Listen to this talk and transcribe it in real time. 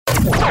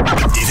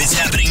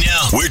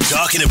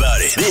talking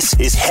about it. This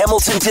is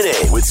Hamilton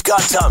Today with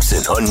Scott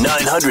Thompson on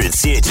 900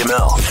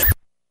 CHML.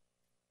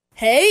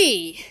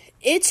 Hey,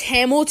 it's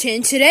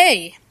Hamilton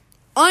Today.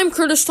 I'm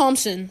Curtis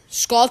Thompson,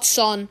 Scott's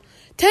son.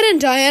 Ted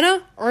and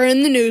Diana are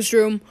in the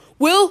newsroom.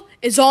 Will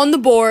is on the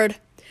board.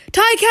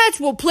 Ticats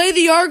will play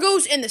the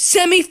Argos in the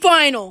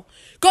semi-final.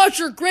 Got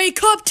your Grey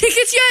Cup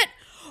tickets yet?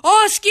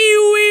 Oski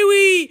wee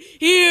wee,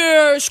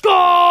 here,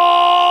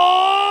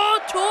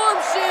 Scott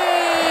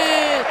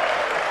Thompson.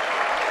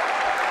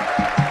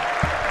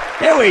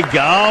 There we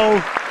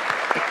go.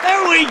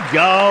 There we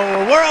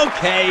go. We're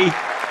okay.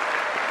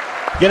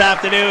 Good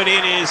afternoon.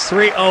 It is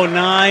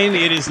 3:09.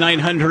 It is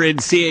 900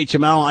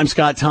 CHML. I'm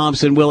Scott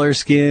Thompson. Will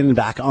Erskine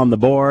back on the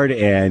board,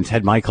 and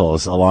Ted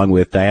Michaels along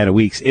with Diana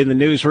Weeks in the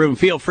newsroom.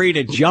 Feel free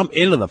to jump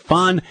into the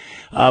fun.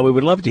 We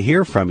would love to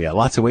hear from you.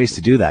 Lots of ways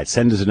to do that.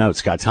 Send us a note,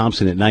 Scott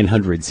Thompson at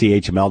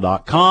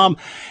 900CHML.com.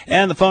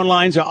 And the phone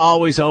lines are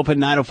always open,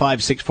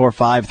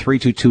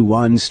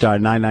 905-645-3221, star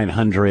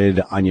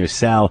 9900 on your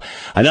cell.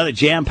 Another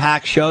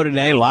jam-packed show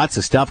today. Lots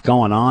of stuff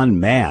going on,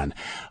 man.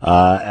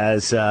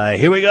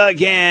 Here we go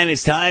again.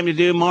 It's time to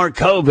do more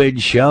COVID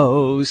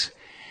shows.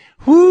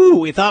 Whoo,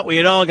 we thought we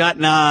had all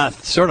gotten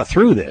sort of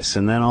through this,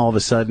 and then all of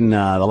a sudden,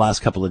 the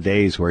last couple of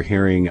days, we're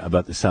hearing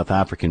about the South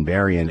African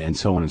variant and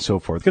so on and so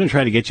forth. Going to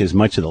try to get you as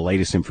much of the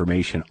latest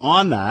information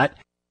on that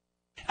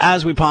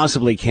as we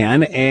possibly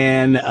can.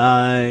 And,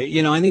 I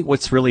think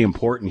what's really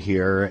important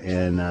here,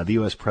 and the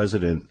U.S.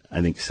 president,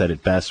 I think, said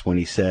it best when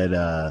he said,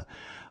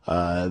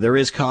 there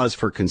is cause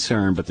for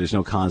concern, but there's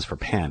no cause for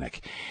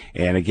panic.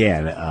 And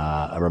again,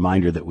 a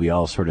reminder that we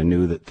all sort of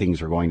knew that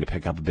things were going to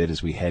pick up a bit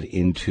as we head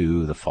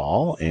into the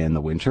fall and the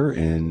winter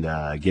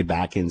and get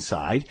back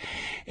inside.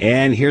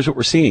 And here's what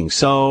we're seeing.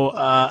 So,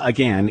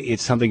 again,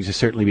 it's something to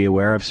certainly be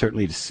aware of,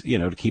 certainly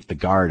to keep the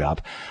guard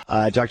up.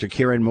 Dr.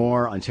 Kieran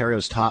Moore,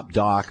 Ontario's top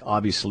doc,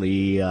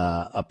 obviously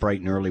up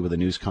bright and early with a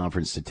news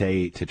conference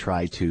today to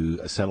try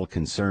to settle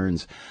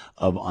concerns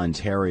of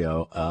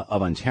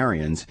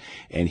Ontarians.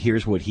 And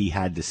here's what he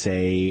had to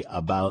say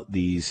about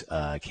these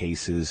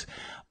cases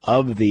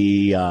of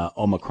the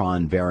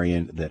Omicron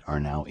variant that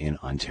are now in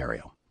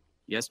Ontario.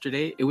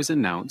 Yesterday, it was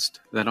announced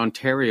that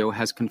Ontario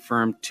has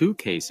confirmed 2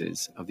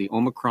 cases of the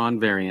Omicron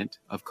variant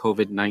of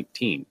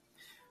COVID-19.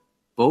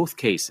 Both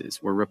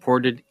cases were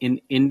reported in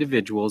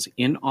individuals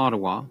in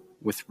Ottawa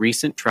with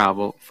recent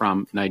travel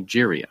from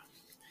Nigeria.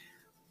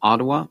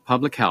 Ottawa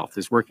Public Health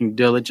is working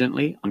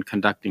diligently on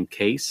conducting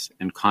case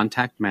and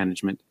contact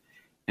management,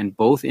 and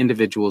both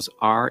individuals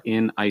are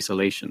in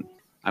isolation.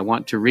 I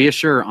want to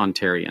reassure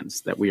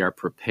Ontarians that we are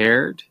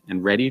prepared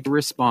and ready to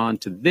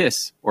respond to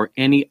this or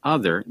any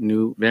other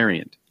new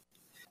variant.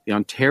 The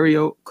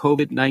Ontario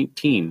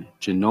COVID-19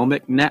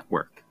 Genomic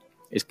Network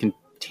is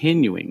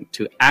continuing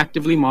to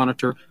actively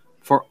monitor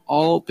for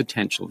all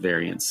potential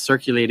variants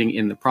circulating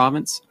in the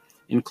province,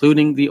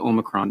 including the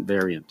Omicron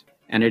variant.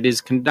 And it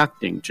is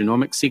conducting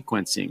genomic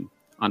sequencing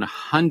on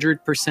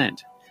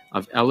 100%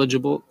 of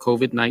eligible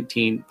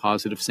COVID-19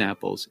 positive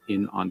samples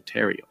in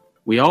Ontario.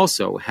 We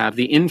also have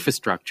the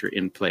infrastructure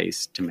in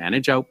place to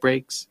manage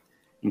outbreaks,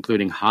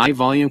 including high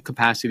volume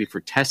capacity for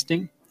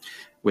testing,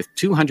 with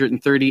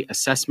 230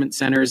 assessment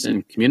centers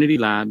and community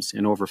labs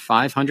and over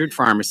 500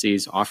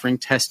 pharmacies offering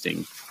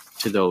testing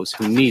to those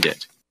who need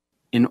it.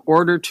 In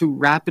order to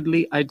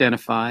rapidly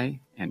identify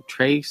and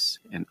trace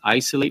and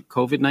isolate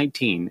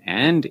COVID-19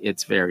 and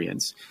its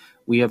variants,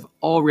 we have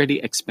already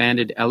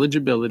expanded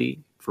eligibility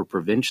for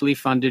provincially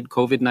funded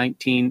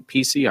COVID-19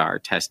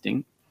 PCR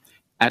testing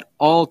at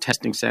all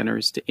testing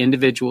centers to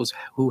individuals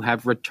who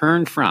have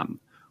returned from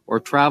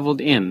or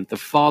traveled in the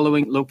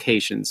following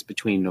locations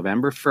between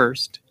November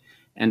 1st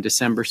and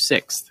December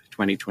 6th,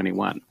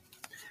 2021.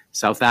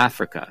 South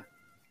Africa,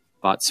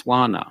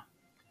 Botswana,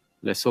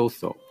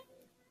 Lesotho,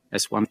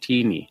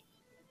 Eswatini,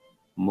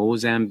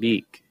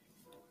 Mozambique,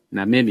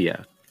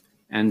 Namibia,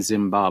 and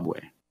Zimbabwe.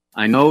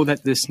 I know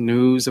that this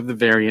news of the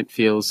variant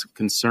feels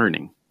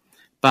concerning,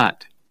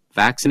 but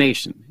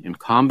vaccination in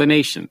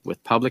combination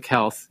with public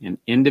health and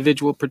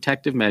individual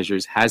protective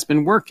measures has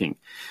been working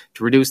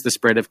to reduce the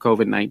spread of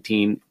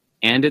COVID-19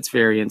 and its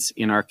variants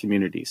in our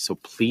communities. So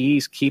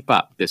please keep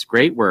up this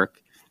great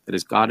work that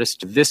has got us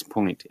to this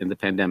point in the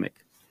pandemic.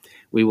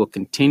 We will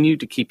continue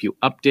to keep you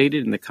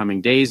updated in the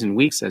coming days and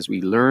weeks as we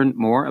learn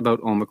more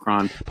about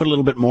Omicron. Put a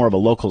little bit more of a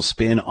local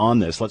spin on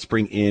this. Let's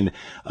bring in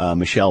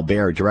Michelle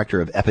Baird,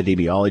 Director of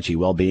Epidemiology,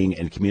 Wellbeing,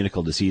 and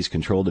Communicable Disease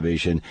Control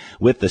Division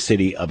with the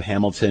City of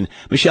Hamilton.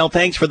 Michelle,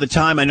 thanks for the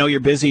time. I know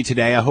you're busy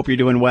today. I hope you're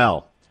doing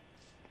well.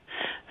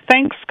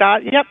 Thanks,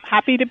 Scott. Yep,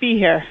 happy to be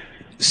here.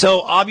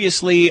 So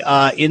obviously,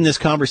 in this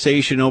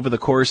conversation over the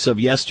course of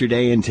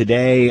yesterday and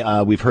today,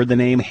 we've heard the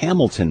name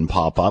Hamilton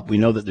pop up. We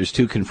know that there's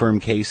 2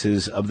 confirmed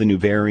cases of the new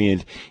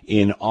variant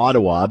in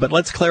Ottawa, but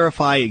let's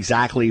clarify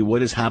exactly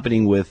what is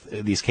happening with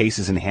these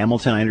cases in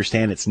Hamilton. I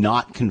understand it's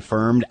not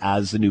confirmed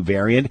as the new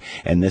variant,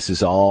 and this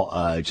is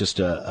all just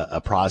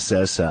a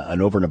process,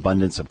 an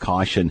overabundance of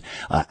caution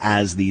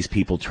as these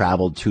people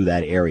traveled to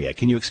that area.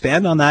 Can you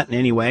expand on that in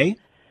any way?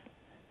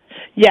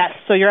 Yes,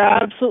 so you're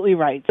absolutely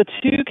right. The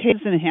two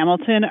cases in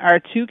Hamilton are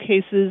two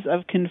cases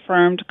of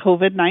confirmed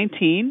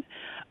COVID-19.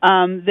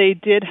 They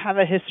did have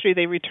a history.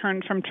 They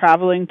returned from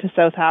traveling to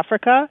South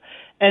Africa,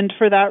 and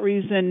for that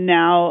reason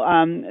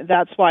now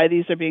that's why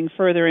these are being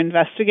further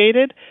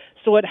investigated.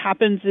 So what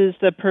happens is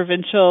the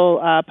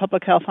provincial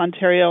Public Health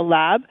Ontario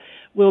lab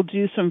will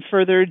do some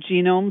further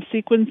genome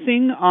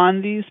sequencing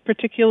on these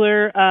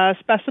particular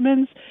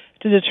specimens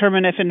to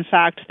determine if in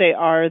fact they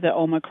are the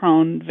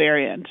Omicron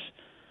variant.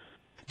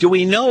 Do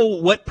we know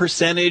what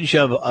percentage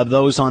of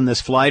those on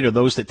this flight or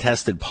those that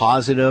tested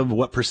positive,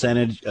 what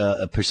percentage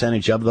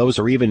of those,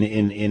 or even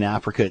in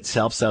Africa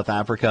itself, South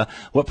Africa,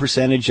 what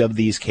percentage of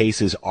these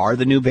cases are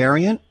the new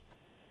variant?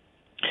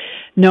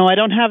 No, I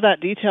don't have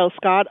that detail,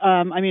 Scott.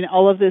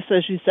 All of this,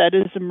 as you said,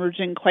 is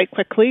emerging quite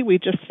quickly. We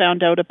just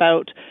found out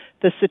about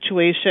the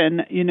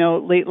situation,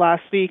 late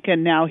last week,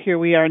 and now here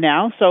we are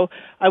now. So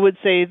I would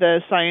say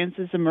the science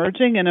is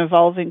emerging and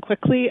evolving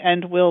quickly,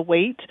 and we'll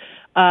wait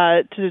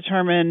to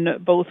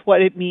determine both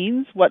what it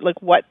means, what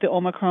the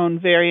Omicron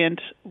variant,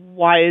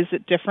 why is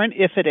it different,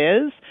 if it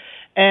is,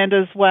 and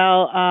as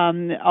well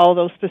all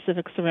those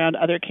specifics around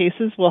other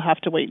cases. We'll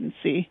have to wait and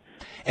see.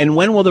 And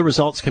when will the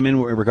results come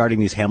in regarding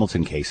these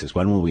Hamilton cases?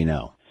 When will we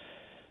know?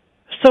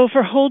 So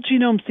for whole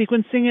genome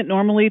sequencing, it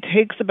normally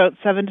takes about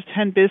 7 to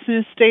 10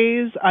 business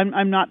days.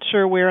 I'm not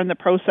sure where in the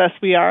process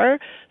we are,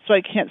 so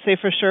I can't say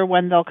for sure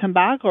when they'll come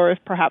back or if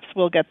perhaps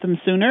we'll get them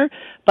sooner.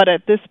 But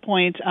at this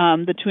point,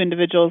 the two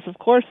individuals, of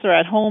course, are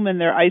at home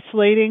and they're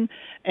isolating,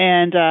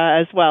 and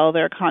as well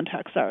their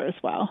contacts are as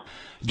well.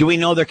 Do we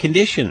know their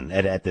condition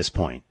at this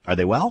point? Are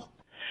they well?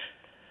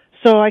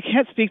 So I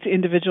can't speak to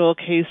individual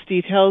case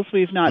details.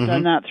 We've not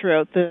done that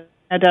throughout the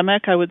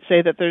pandemic. I would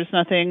say that there's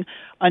nothing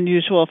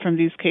unusual from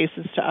these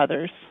cases to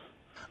others.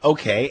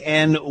 Okay,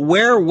 and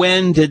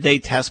when did they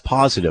test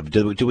positive?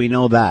 Do we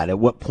know that? At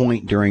what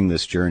point during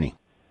this journey?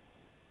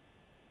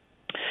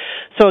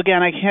 So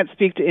again, I can't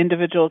speak to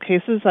individual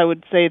cases. I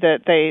would say that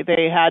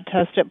they had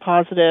tested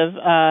positive,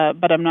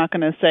 but I'm not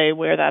going to say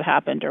where that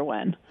happened or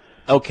when.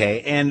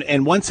 Okay,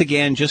 and once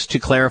again, just to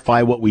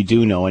clarify what we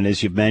do know, and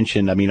as you've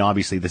mentioned,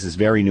 obviously this is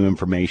very new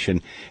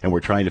information, and we're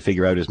trying to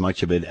figure out as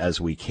much of it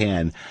as we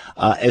can.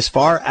 As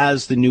far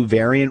as the new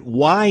variant,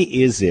 why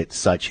is it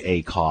such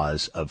a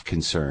cause of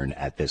concern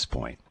at this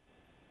point?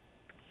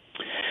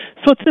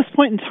 So at this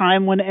point in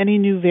time, when any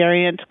new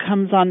variant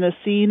comes on the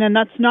scene, and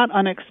that's not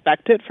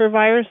unexpected for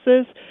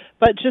viruses,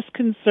 but just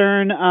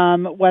concern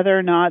whether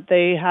or not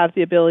they have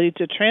the ability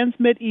to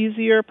transmit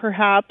easier,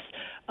 perhaps,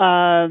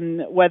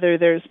 whether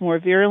there's more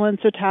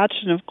virulence attached,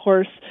 and of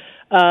course,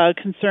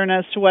 concern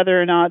as to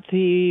whether or not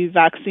the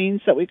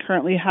vaccines that we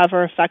currently have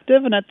are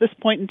effective. And at this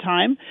point in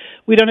time,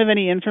 we don't have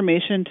any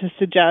information to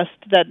suggest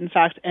that, in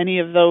fact, any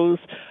of those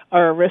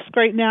are a risk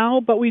right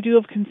now, but we do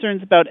have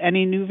concerns about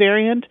any new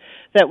variant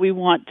that we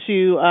want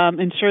to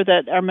ensure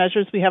that our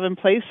measures we have in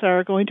place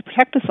are going to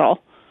protect us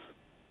all.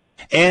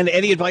 And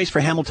any advice for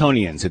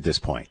Hamiltonians at this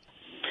point?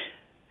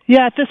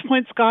 Yeah, at this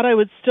point, Scott, I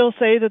would still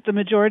say that the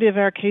majority of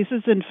our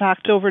cases, in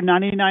fact, over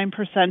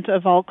 99%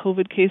 of all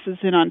COVID cases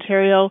in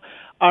Ontario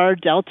are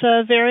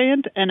Delta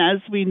variant. And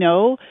as we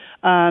know,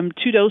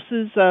 2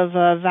 doses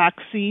of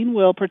vaccine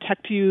will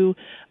protect you,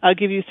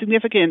 give you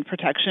significant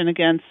protection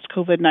against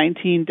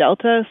COVID-19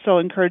 Delta. So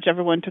encourage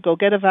everyone to go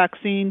get a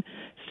vaccine,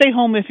 stay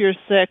home if you're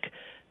sick,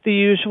 the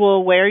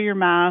usual, wear your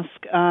mask,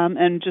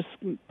 and just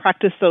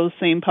practice those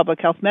same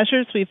public health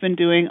measures we've been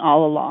doing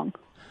all along.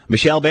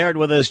 Michelle Baird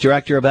with us,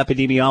 Director of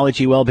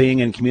Epidemiology, Wellbeing,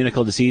 and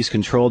Communicable Disease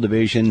Control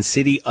Division,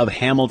 City of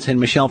Hamilton.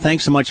 Michelle,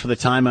 thanks so much for the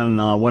time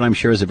on what I'm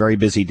sure is a very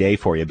busy day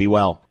for you. Be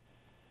well.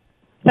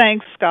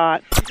 Thanks,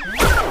 Scott.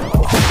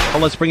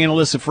 Well, let's bring in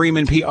Alyssa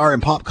Freeman, PR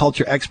and pop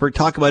culture expert.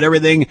 Talk about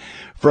everything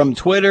from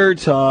Twitter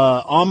to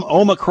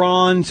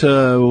Omicron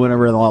to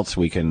whatever else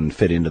we can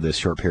fit into this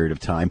short period of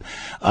time.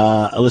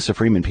 Alyssa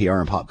Freeman, PR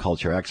and pop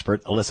culture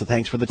expert. Alyssa,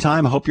 thanks for the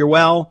time. I hope you're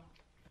well.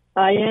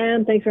 I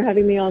am. Thanks for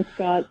having me on,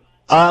 Scott.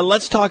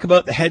 Let's talk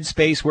about the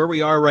headspace, where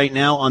we are right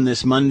now on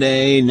this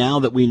Monday,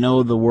 now that we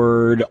know the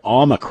word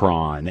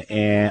Omicron. This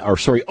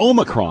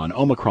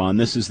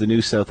is the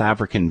new South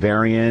African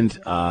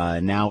variant,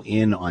 now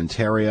in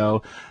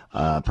Ontario.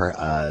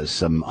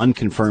 Some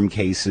unconfirmed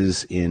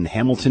cases in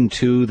Hamilton,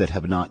 2 that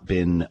have not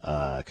been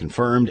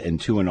confirmed, and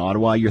 2 in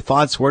Ottawa. Your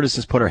thoughts, where does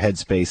this put our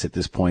headspace at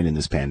this point in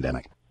this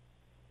pandemic?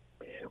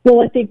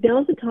 Well, I think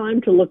now's the time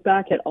to look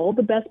back at all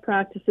the best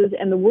practices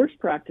and the worst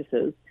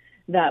practices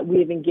that we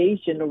have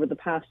engaged in over the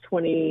past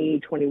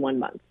 21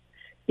 months.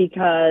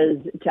 Because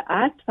to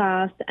act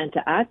fast and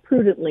to act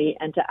prudently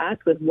and to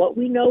act with what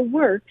we know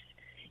works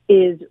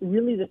is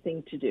really the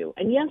thing to do.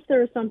 And yes,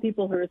 there are some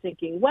people who are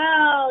thinking,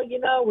 well,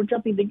 we're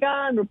jumping the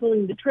gun, we're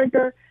pulling the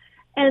trigger.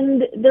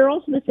 And there are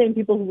also the same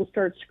people who will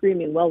start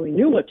screaming, well, we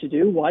knew what to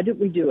do, why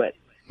didn't we do it?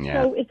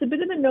 Yeah. So it's a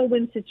bit of a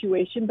no-win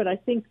situation, but I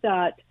think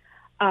that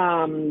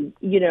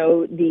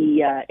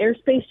the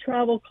airspace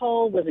travel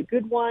call was a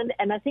good one,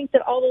 and I think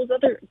that all those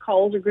other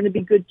calls are going to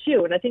be good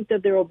too. And I think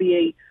that there will be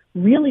a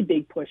really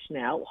big push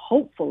now,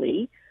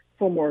 hopefully,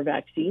 for more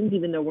vaccines,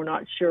 even though we're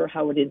not sure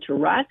how it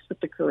interacts with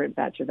the current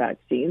batch of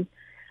vaccines.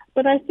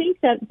 But I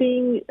think that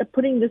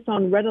putting this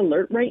on red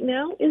alert right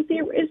now is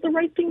the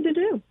right thing to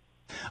do.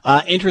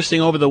 Interesting,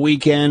 over the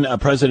weekend,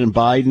 President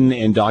Biden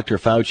and Dr.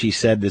 Fauci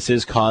said this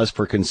is cause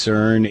for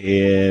concern,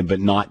 but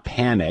not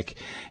panic.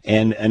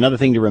 And another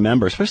thing to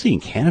remember, especially in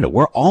Canada,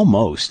 we're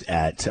almost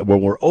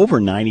we're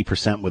over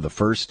 90% with the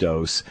first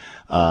dose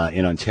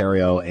in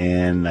Ontario,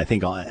 and I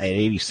think at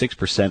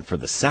 86% for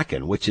the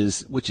second, which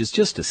is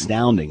just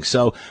astounding.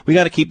 So we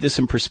got to keep this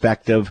in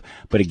perspective.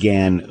 But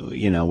again,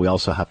 we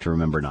also have to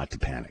remember not to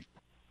panic.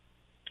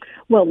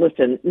 Well,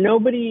 listen,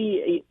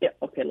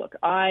 okay, look,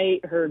 I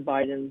heard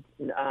Biden's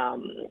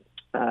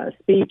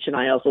speech, and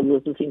I also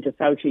was listening to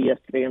Fauci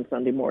yesterday on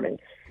Sunday morning.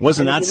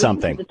 Wasn't that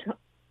something?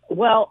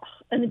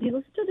 And if you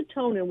listen to the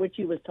tone in which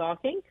he was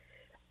talking,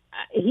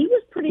 he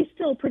was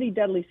pretty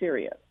deadly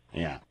serious.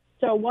 Yeah.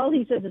 So while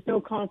he said there's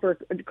no cause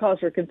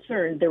for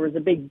concern, there was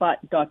a big but, ...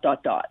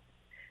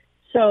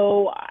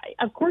 So,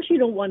 of course, you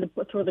don't want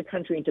to throw the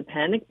country into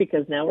panic,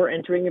 because now we're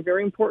entering a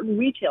very important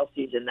retail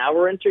season. Now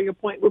we're entering a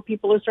point where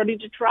people are starting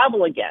to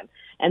travel again,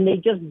 and they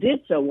just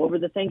did so over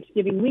the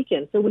Thanksgiving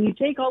weekend. So when you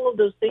take all of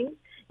those things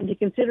into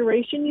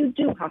consideration, you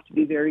do have to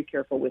be very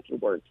careful with your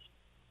words.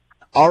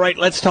 All right,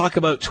 let's talk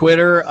about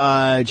Twitter.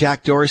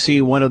 Jack Dorsey,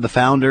 one of the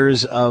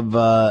founders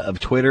of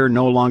Twitter,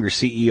 no longer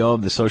CEO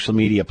of the social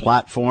media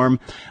platform.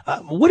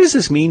 What does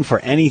this mean for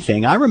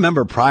anything? I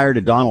remember prior to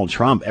Donald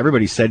Trump,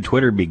 everybody said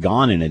Twitter would be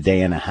gone in a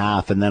day and a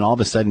half, and then all of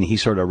a sudden he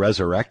sort of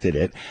resurrected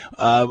it.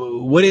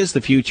 What is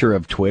the future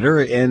of Twitter,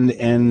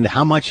 and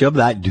how much of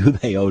that do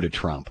they owe to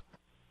Trump?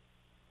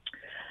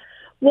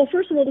 Well,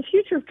 first of all, the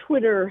future of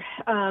Twitter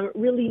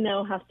really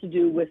now has to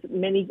do with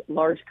many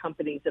large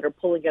companies that are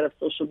pulling out of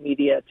social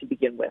media to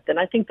begin with. And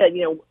I think that,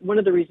 one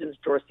of the reasons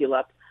Dorsey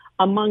left,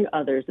 among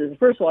others, is,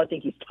 first of all, I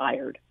think he's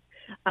tired.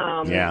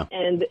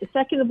 And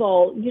second of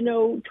all,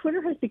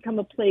 Twitter has become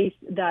a place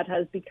that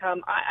has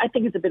become, I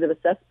think it's a bit of a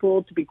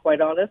cesspool, to be quite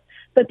honest,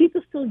 but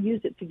people still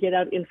use it to get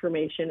out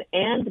information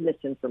and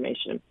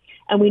misinformation.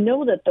 And we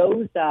know that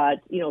those that,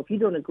 if you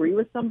don't agree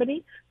with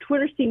somebody,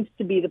 Twitter seems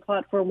to be the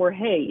platform where,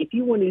 hey, if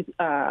you want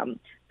to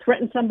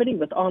threaten somebody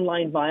with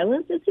online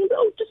violence, it seems,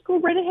 just go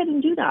right ahead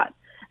and do that.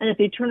 And if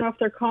they turn off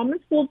their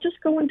comments, well,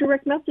 just go and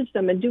direct message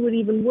them and do it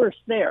even worse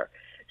there.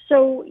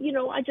 So,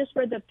 I just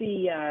read that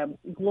the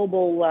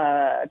global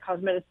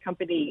cosmetics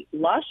company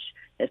Lush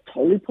has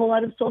totally pulled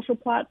out of social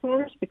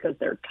platforms because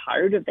they're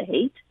tired of the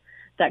hate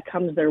that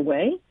comes their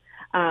way.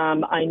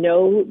 I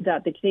know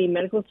that the Canadian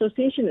Medical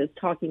Association is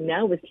talking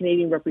now with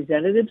Canadian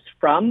representatives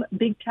from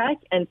big tech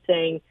and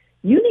saying,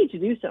 you need to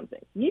do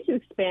something. You need to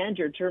expand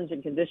your terms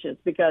and conditions,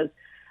 because,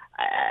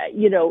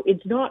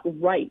 it's not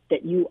right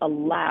that you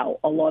allow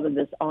a lot of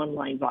this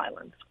online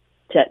violence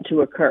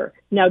to occur.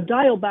 Now,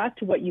 dial back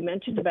to what you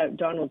mentioned about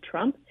Donald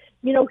Trump.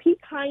 He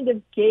kind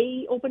of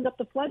opened up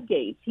the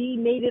floodgates. He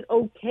made it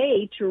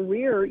okay to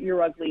rear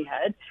your ugly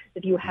head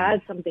if you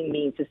had something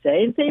mean to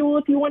say, and say, well,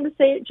 if you want to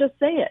say it, just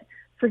say it.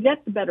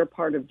 Forget the better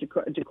part of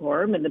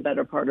decorum and the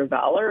better part of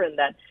valor, and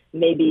that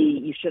maybe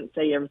you shouldn't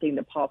say everything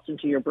that pops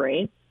into your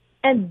brain.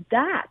 And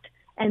that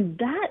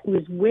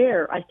was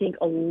where I think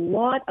a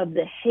lot of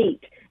the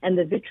hate and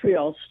the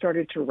vitriol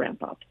started to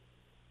ramp up.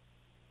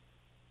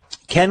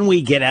 Can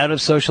we get out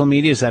of social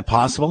media? Is that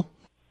possible?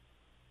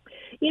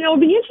 It'll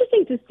be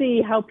interesting to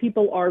see how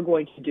people are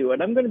going to do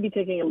it. I'm going to be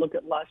taking a look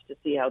at Lush to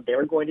see how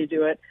they're going to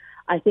do it.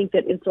 I think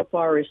that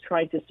insofar as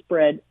trying to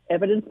spread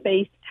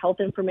evidence-based health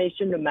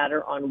information, no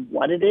matter on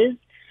what it is,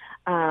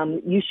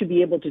 you should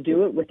be able to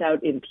do it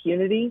without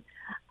impunity.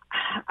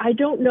 I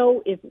don't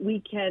know if we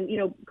can,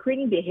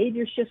 creating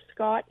behavior shifts,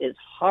 Scott, is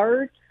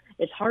hard.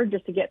 It's hard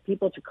just to get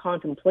people to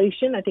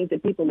contemplation. I think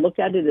that people look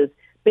at it as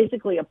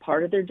basically a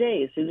part of their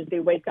day as soon as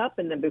they wake up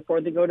and then before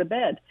they go to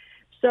bed.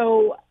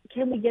 So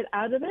can we get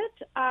out of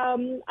it?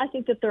 I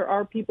think that there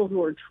are people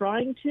who are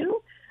trying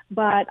to,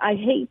 but I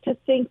hate to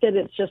think that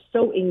it's just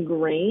so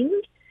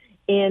ingrained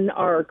in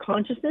our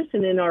consciousness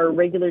and in our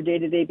regular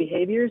day-to-day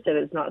behaviors that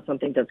it's not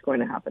something that's going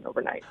to happen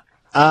overnight.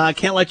 I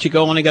can't let you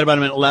go. Only got about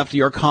a minute left.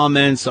 Your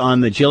comments on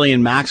the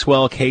Ghislaine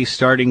Maxwell case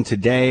starting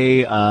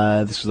today.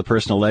 This was the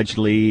person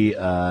allegedly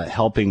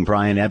helping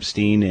Brian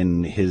Epstein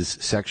in his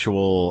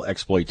sexual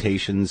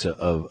exploitations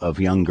of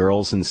young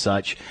girls and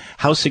such.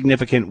 How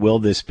significant will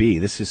this be?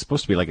 This is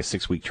supposed to be like a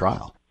 6-week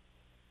trial.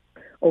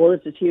 Oh, well,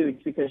 this is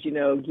huge because,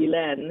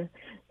 Ghislaine,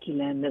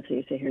 that's how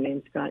you say her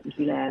name, Scott,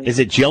 Ghislaine. Is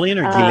it Gillian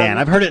or Ghislaine?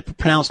 I've heard it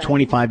pronounced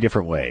 25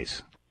 different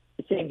ways.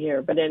 Same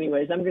here. But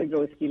anyways, I'm going to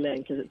go with Ghislaine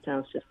because it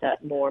sounds just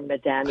that more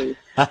madame-y.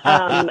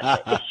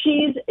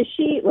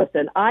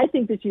 Listen, I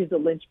think that she's the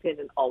linchpin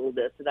in all of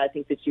this. And I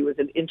think that she was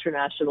an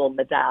international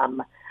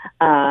madame,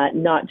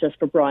 not just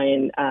for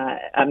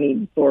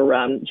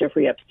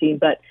Jeffrey Epstein,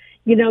 but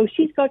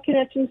she's got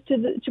connections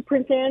to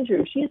Prince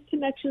Andrew. She has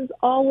connections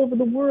all over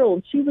the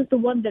world. She was the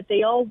one that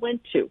they all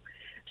went to.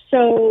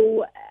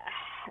 So,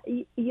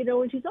 and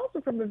she's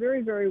also from a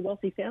very, very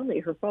wealthy family.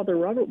 Her father,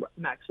 Robert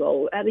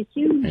Maxwell, had a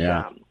huge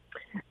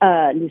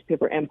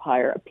newspaper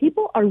empire.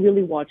 People are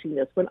really watching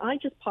this. When I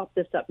just pop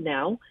this up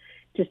now,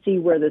 to see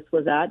where this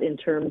was at in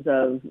terms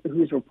of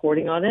who's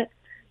reporting on it.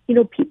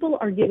 People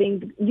are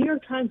giving, New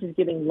York Times is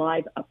giving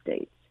live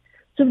updates.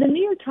 So if the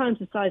New York Times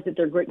decides that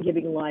they're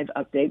giving live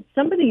updates,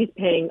 somebody is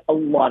paying a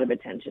lot of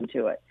attention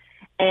to it.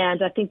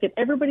 And I think that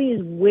everybody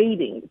is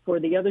waiting for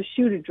the other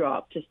shoe to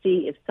drop to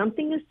see if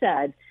something is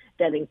said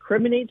that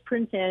incriminates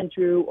Prince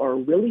Andrew or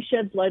really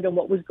sheds light on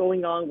what was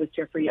going on with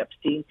Jeffrey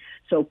Epstein.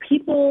 So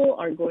people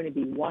are going to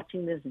be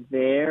watching this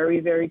very,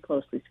 very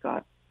closely,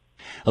 Scott.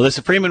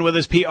 Alyssa Freeman with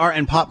us, PR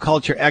and pop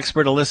culture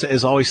expert. Alyssa,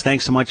 as always,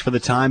 thanks so much for the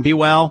time. Be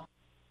well.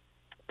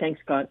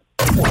 Thanks, Scott.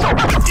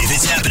 If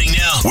it's happening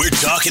now, we're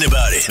talking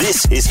about it.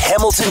 This is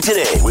Hamilton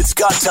Today with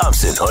Scott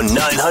Thompson on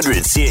 900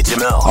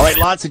 CHML. All right,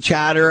 lots of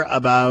chatter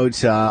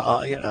about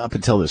up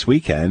until this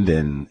weekend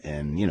and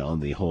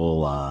the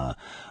whole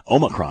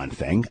Omicron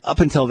thing. Up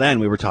until then,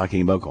 we were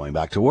talking about going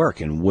back to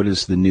work and what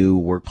does the new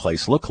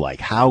workplace look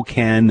like? How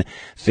can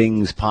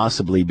things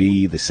possibly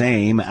be the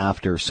same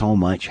after so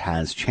much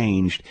has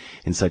changed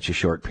in such a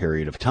short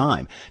period of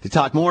time? To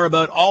talk more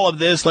about all of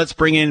this, let's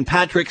bring in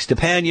Patrick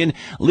Stepanian,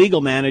 legal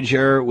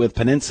manager with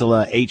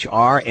Peninsula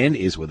HR, and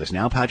is with us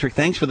now. Patrick,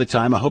 thanks for the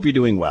time. I hope you're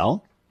doing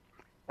well.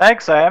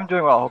 Thanks. I am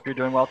doing well. Hope you're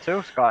doing well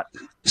too, Scott.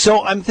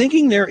 So I'm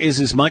thinking there is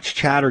as much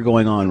chatter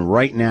going on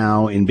right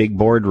now in big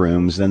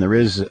boardrooms than there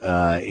is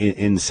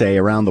in say,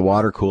 around the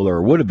water cooler,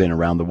 or would have been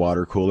around the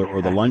water cooler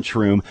or the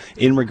lunchroom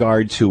in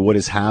regard to what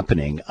is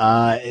happening.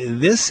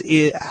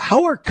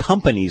 How are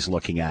companies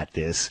looking at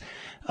this?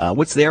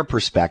 What's their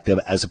perspective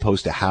as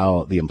opposed to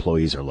how the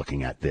employees are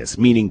looking at this,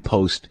 meaning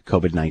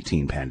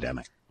post-COVID-19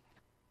 pandemic?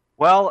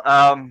 Well,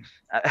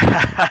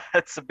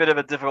 it's a bit of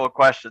a difficult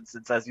question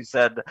since, as you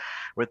said,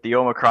 with the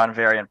Omicron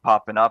variant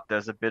popping up,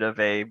 there's a bit of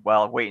a,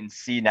 wait and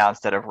see now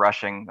instead of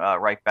rushing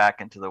right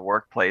back into the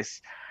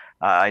workplace.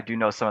 I do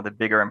know some of the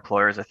bigger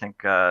employers, I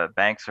think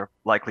banks are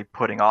likely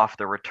putting off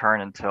the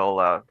return until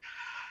a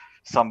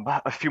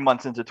few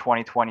months into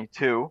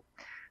 2022.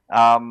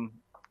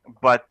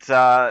 But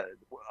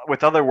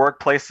with other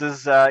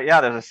workplaces,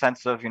 there's a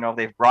sense of,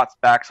 they've brought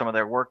back some of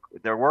their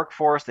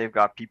workforce. They've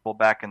got people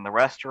back in the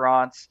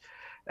restaurants,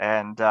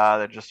 and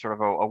they're just sort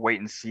of a wait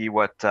and see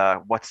what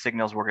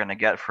signals we're going to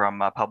get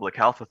from public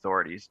health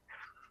authorities.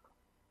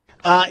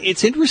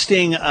 It's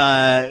interesting,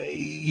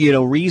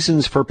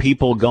 reasons for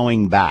people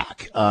going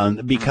back,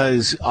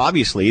 because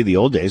obviously the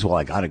old days,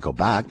 I got to go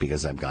back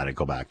because I've got to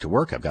go back to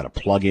work. I've got to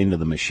plug into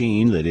the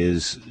machine that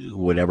is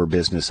whatever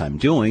business I'm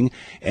doing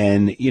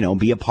and,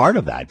 be a part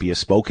of that, be a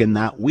spoke in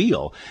that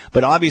wheel.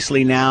 But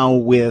obviously now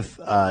with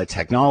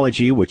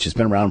technology, which has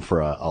been around for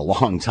a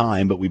long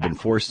time, but we've been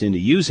forced into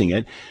using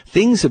it,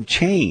 things have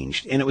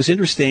changed. And it was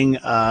interesting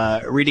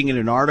reading in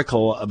an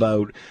article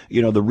about,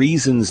 the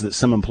reasons that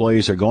some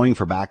employees are going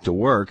for back to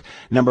work.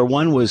 Number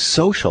one was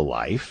social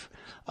life.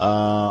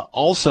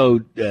 Also,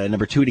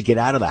 number two, to get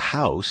out of the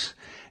house.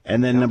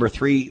 And then number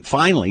three,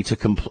 finally,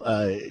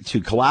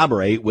 to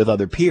collaborate with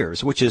other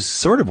peers, which is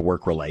sort of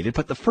work related,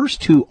 but the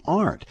first two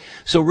aren't.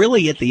 So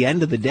really, at the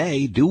end of the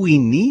day, do we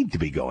need to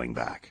be going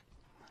back?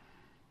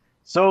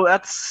 So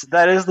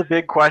that is the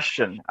big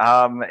question.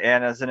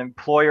 And as an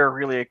employer,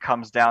 really, it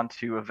comes down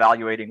to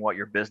evaluating what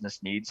your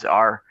business needs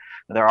are.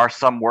 There are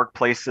some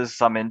workplaces,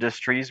 some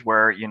industries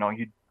where, you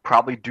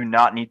probably do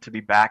not need to be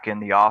back in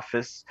the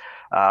office,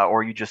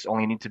 or you just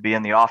only need to be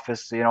in the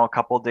office, a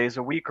couple of days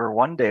a week or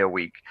one day a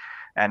week.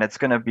 And it's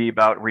going to be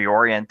about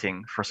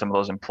reorienting for some of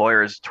those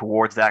employers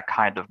towards that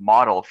kind of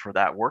model for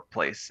that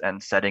workplace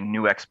and setting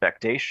new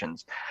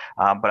expectations.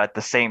 But at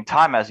the same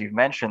time, as you've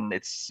mentioned,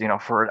 it's,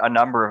 for a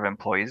number of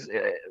employees,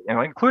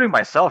 including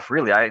myself,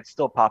 really, I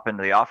still pop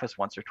into the office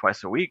once or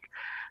twice a week.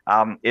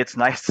 It's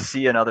nice to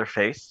see another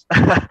face.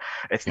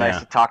 It's nice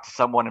to talk to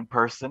someone in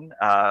person.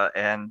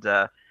 And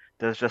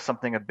there's just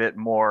something a bit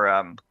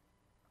more,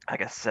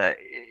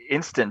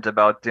 instant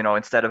about,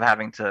 instead of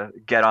having to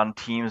get on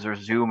Teams or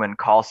Zoom and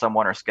call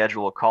someone or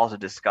schedule a call to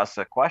discuss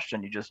a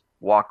question, you just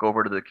walk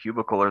over to the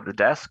cubicle or the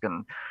desk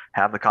and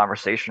have the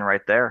conversation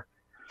right there.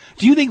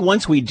 Do you think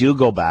once we do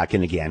go back,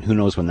 and again, who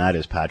knows when that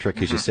is, Patrick,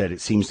 because you said it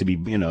seems to be,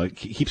 it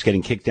keeps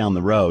getting kicked down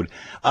the road.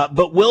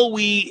 But will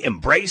we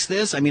embrace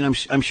this? I mean,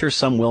 I'm sure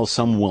some will,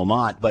 some will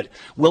not. But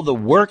will the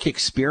work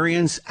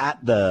experience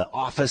at the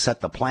office, at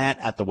the plant,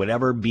 at the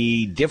whatever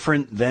be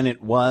different than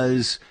it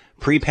was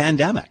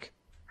pre-pandemic?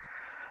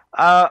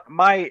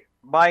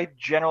 My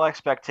general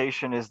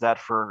expectation is that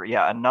for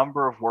a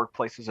number of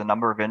workplaces, a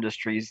number of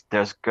industries,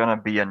 there's going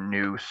to be a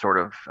new sort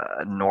of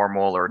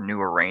normal or new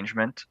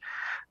arrangement.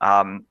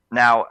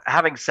 Now,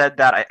 having said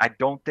that, I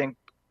don't think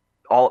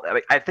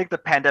I think the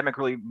pandemic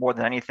really more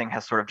than anything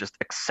has sort of just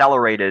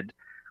accelerated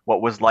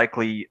what was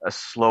likely a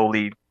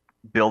slowly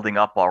building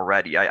up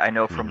already. I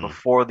know from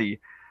before the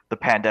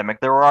pandemic,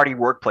 there were already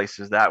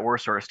workplaces that were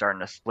sort of starting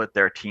to split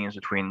their teams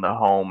between the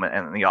home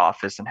and the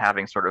office and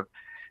having sort of,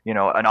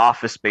 an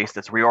office space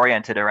that's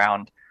reoriented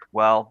around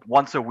Well,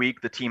 once a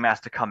week, the team has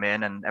to come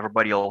in and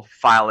everybody will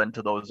file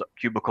into those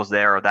cubicles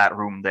there or that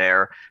room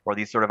there, or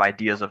these sort of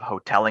ideas of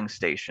hoteling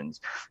stations.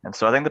 And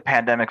so I think the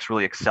pandemic's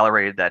really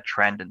accelerated that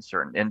trend in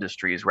certain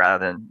industries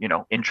rather than,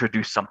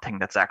 introduce something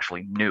that's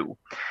actually new.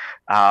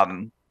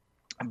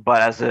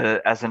 But as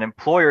an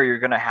employer, you're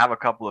going to have a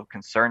couple of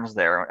concerns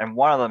there. And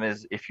one of them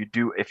is if you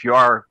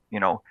are,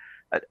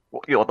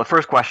 the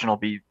first question will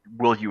be,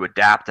 will you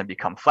adapt and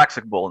become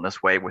flexible in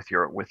this way with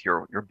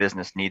your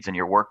business needs in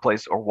your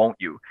workplace, or won't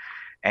you?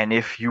 And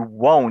if you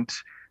won't,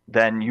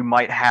 then you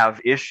might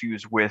have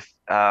issues with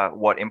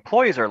what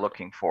employees are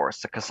looking for.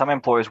 Because some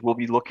employers will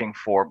be looking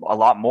for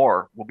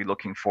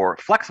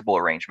flexible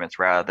arrangements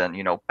rather than,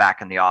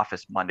 back in the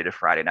office Monday to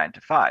Friday, 9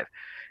 to 5.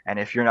 And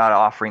if you're not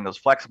offering those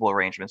flexible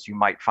arrangements, you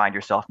might find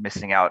yourself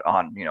missing out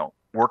on,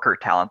 worker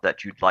talent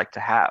that you'd like to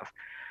have.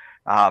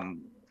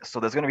 So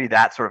there's going to be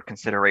that sort of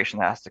consideration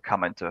that has to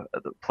come into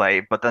the play.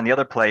 But then the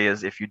other play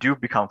is if you do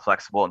become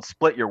flexible and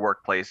split your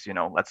workplace,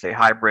 let's say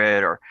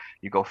hybrid, or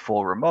you go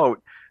full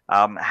remote,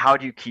 how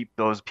do you keep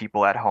those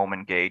people at home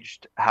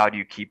engaged? How do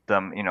you keep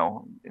them,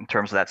 in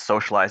terms of that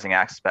socializing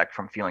aspect,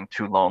 from feeling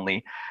too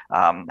lonely?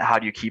 How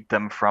do you keep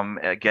them from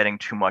getting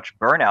too much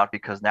burnout,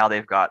 because now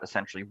they've got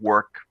essentially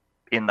work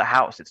in the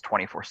house? It's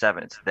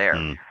 24/7. It's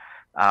there.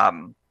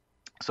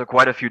 So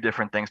quite a few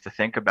different things to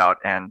think about,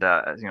 and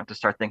to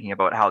start thinking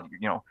about how,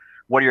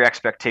 what are your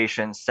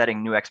expectations,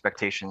 setting new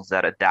expectations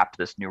that adapt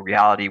to this new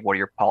reality. What are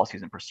your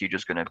policies and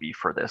procedures going to be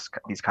for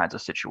these kinds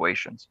of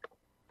situations?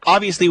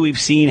 Obviously, we've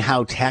seen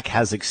how tech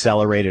has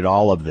accelerated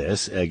all of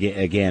this.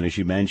 Again, as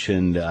you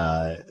mentioned,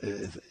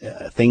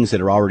 things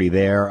that are already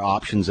there,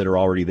 options that are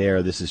already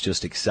there. This is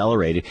just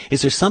accelerated.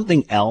 Is there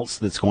something else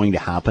that's going to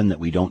happen that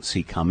we don't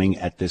see coming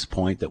at this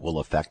point that will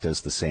affect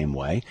us the same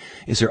way?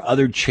 Is there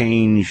other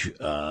change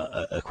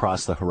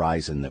across the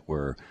horizon that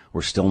we're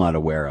still not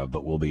aware of,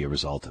 but will be a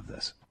result of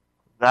this?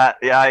 There's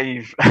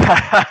a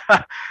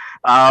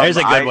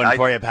good one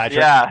for you,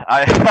 Patrick.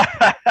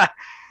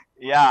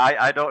 Yeah.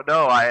 I don't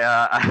know.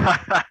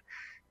 I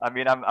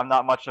mean, I'm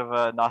not much of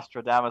a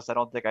Nostradamus. I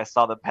don't think I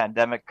saw the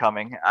pandemic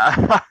coming.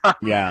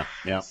 Yeah.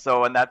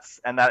 So, that's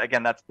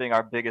being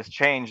our biggest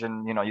change.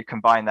 And, you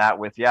combine that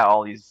with,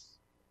 all these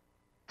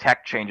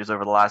tech changes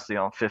over the last,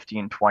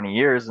 15, 20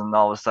 years. And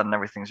all of a sudden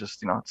everything's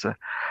just, it's a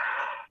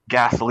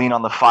gasoline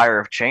on the fire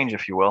of change,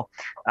 if you will.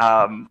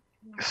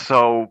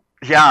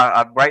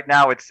 Right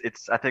now I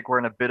think we're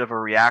in a bit of a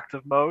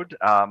reactive mode.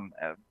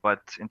 But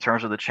in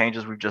terms of the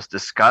changes we've just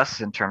discussed,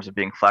 in terms of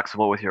being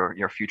flexible with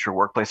your future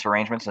workplace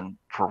arrangements, and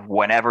for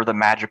whenever the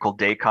magical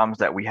day comes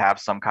that we have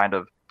some kind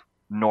of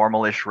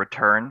normal-ish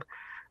return,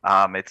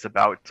 it's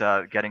about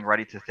getting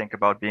ready to think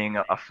about being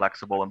a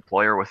flexible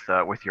employer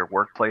with your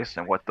workplace,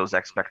 and what those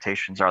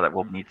expectations are that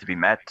will need to be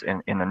met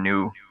in a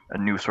new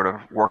sort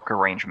of work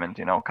arrangement.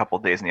 A couple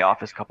of days in the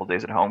office, a couple of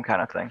days at home,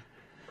 kind of thing.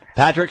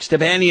 Patrick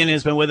Stepanian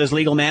has been with us,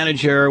 legal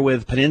manager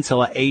with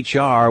Peninsula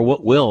HR.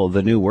 What will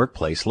the new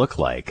workplace look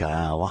like?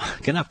 Well, I'm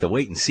going to have to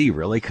wait and see,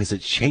 really, because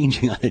it's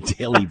changing on a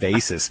daily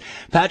basis.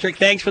 Patrick,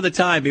 thanks for the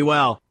time. Be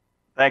well.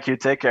 Thank you.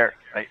 Take care.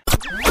 Bye.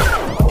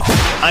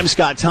 I'm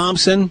Scott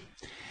Thompson.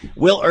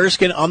 Will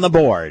Erskine on the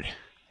board.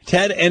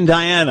 Ted and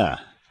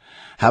Diana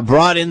have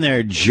brought in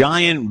their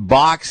giant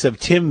box of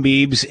Tim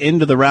Biebs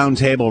into the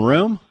roundtable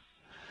room,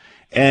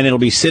 and it'll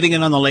be sitting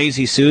in on the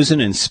Lazy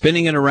Susan and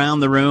spinning it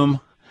around the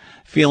room,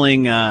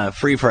 feeling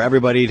free for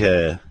everybody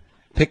to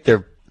pick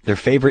their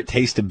favorite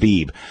taste of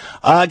Bieb.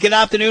 Good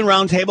afternoon,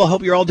 Roundtable.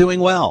 Hope you're all doing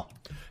well.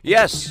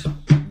 Yes.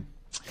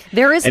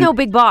 There is no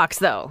big box,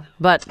 though,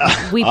 but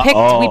we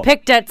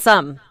picked at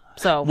some.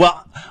 So.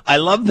 Well, I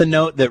love the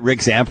note that Rick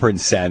Zamperin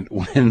sent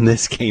when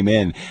this came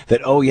in, that,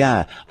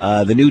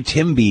 the new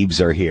Tim Biebs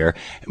are here.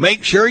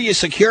 Make sure you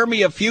secure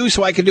me a few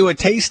so I can do a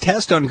taste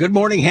test on Good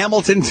Morning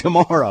Hamilton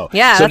tomorrow.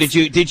 Yeah. So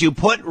did you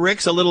put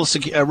Rick a little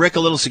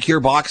secure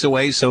box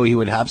away so he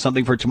would have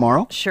something for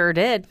tomorrow? Sure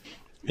did.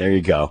 There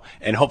you go.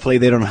 And hopefully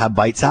they don't have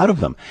bites out of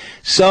them.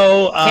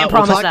 So can't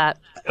promise that.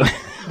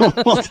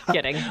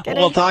 Kidding.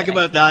 We'll talk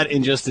about that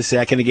in just a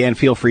second. Again,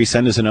 feel free,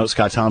 send us a note,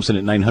 Scott Thompson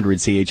at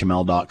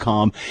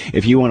 900CHML.com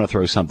if you want to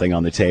throw something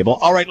on the table.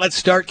 All right, let's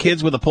start,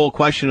 kids, with a poll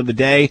question of the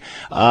day.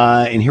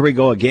 And here we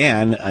go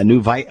again, a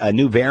new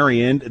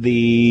variant,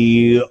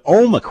 the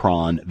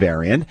Omicron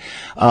variant.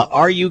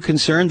 Are you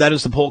concerned? That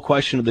is the poll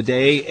question of the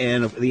day.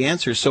 And the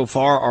answers so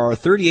far are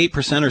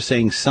 38% are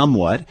saying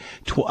somewhat,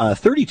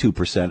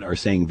 32% are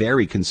saying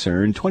very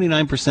concerned,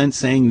 29%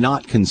 saying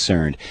not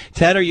concerned.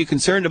 Ted, are you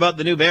concerned about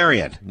the new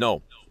variant?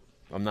 No,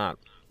 I'm not.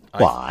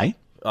 Why?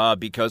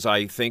 Because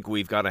I think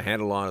we've got a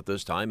handle on it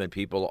this time, and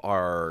people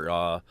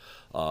are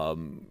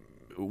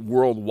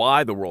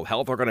worldwide, the World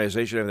Health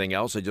Organization, everything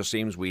else. It just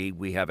seems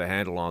we have a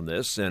handle on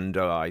this, and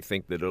I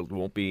think that it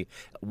won't be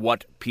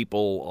what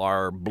people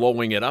are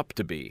blowing it up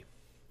to be.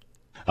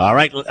 All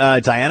right,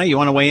 Diana, you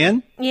want to weigh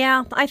in?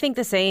 Yeah, I think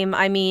the same.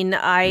 I mean,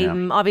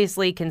 I'm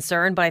obviously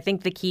concerned, but I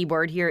think the key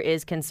word here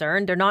is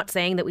concerned. They're not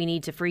saying that we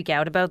need to freak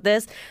out about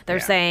this. They're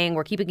saying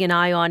we're keeping an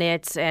eye on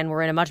it and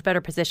we're in a much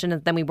better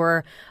position than we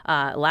were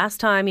last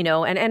time, you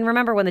know. And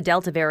remember when the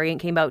Delta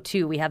variant came out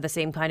too, we had the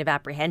same kind of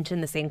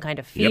apprehension, the same kind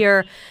of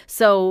fear. Yep.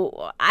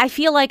 So I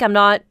feel like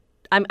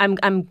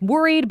I'm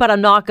worried, but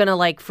I'm not going to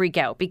like freak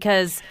out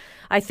because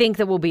I think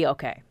that we'll be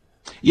okay.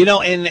 You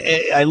know, and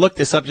I looked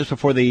this up just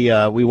before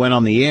we went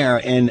on the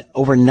air, and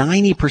over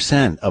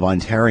 90% of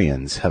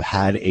Ontarians have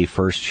had a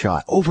first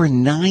shot. Over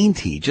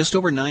 90, just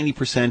over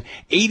 90%,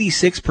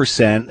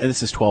 86%, and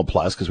this is 12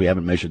 plus because we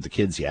haven't measured the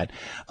kids yet,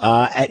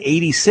 at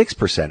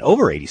 86%,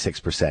 over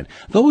 86%.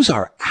 Those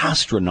are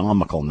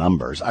astronomical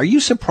numbers. Are you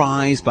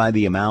surprised by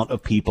the amount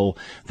of people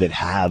that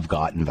have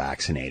gotten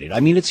vaccinated?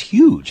 I mean, it's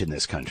huge in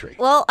this country.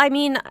 Well, I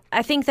mean,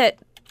 I think that,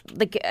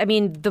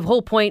 the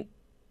whole point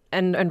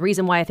and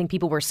reason why I think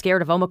people were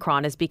scared of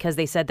Omicron is because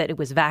they said that it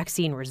was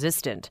vaccine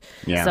resistant.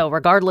 Yeah. So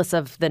regardless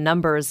of the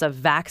numbers of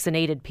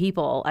vaccinated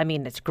people, I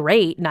mean, it's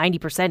great.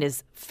 90%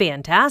 is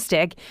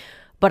fantastic.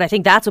 But I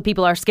think that's what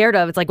people are scared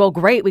of. It's like, well,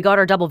 great, we got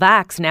our double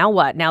vax. Now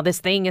what? Now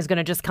this thing is going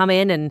to just come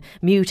in and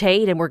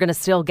mutate and we're going to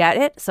still get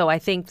it. So I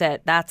think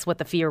that that's what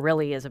the fear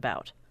really is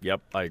about.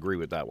 Yep, I agree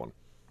with that one.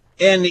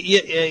 And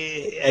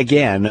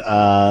again,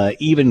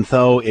 even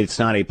though it's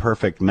not a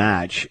perfect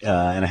match,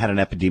 and I had an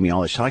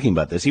epidemiologist talking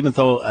about this, even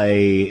though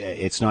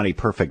it's not a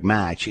perfect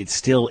match, it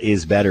still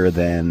is better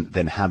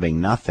than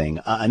having nothing.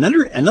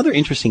 Another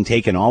interesting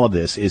take in all of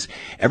this is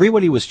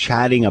everybody was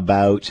chatting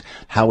about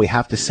how we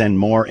have to send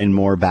more and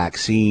more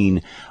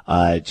vaccine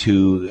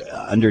to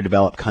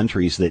underdeveloped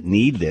countries that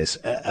need this.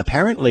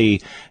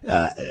 Apparently,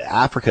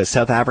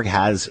 South Africa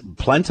has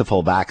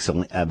plentiful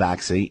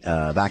vaccination.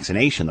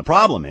 The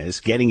problem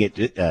is getting it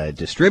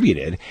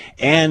distributed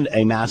and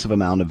a massive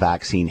amount of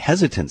vaccine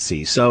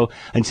hesitancy. So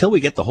until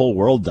we get the whole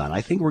world done, I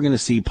think we're going to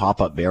see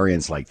pop-up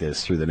variants like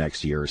this through the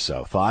next year or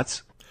so.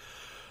 Thoughts?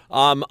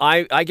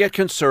 I get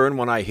concerned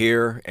when I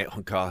hear,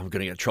 oh God, I'm going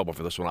to get in trouble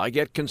for this one. I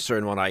get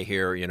concerned when I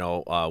hear,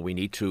 we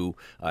need to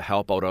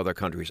help out other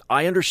countries.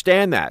 I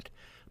understand that,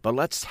 but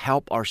let's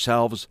help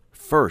ourselves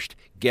first.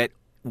 Get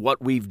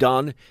what we've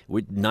done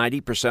with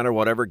 90% or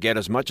whatever, get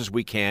as much as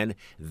we can,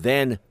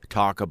 then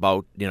talk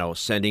about,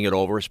 sending it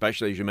over,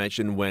 especially as you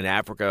mentioned, when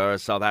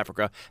South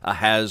Africa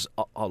has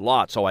a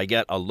lot. So I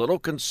get a little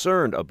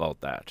concerned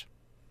about that.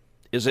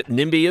 Is it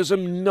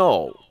NIMBYism?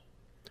 No.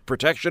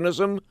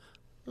 Protectionism?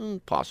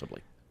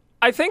 Possibly.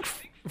 I think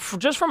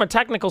just from a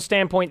technical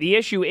standpoint, the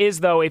issue is,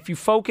 though, if you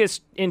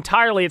focus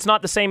entirely, it's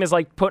not the same as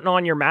like putting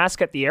on your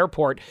mask at the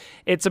airport.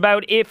 It's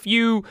about if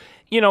you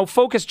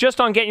focus just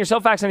on getting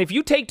yourself vaccinated. If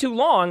you take too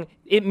long,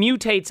 it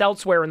mutates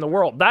elsewhere in the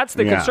world. That's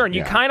the concern.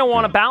 You kind of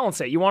want to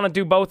balance it. You want to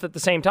do both at the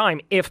same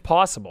time, if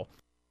possible.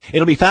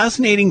 It'll be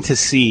fascinating to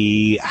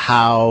see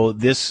how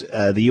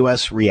the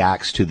U.S.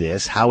 reacts to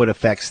this, how it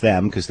affects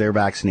them, because their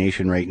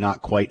vaccination rate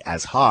not quite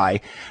as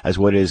high as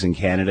what is in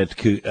Canada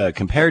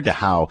compared to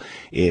how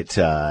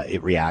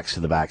it reacts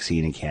to the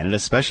vaccine in Canada,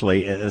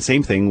 especially the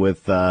same thing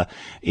with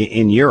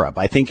in Europe.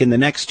 I think in the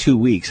next 2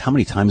 weeks, how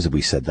many times have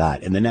we said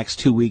that? In the next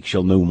 2 weeks,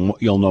 you'll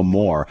know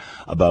more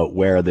about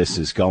where this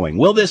is going.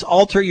 Will this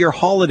alter your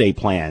holiday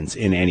plans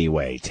in any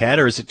way, Ted,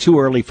 or is it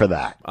too early for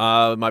that?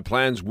 My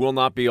plans will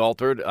not be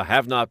altered.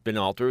 Have not been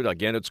altered.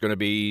 Again, it's going to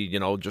be,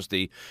 just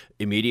the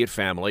immediate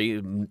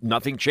family.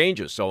 Nothing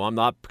changes, so I'm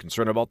not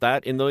concerned about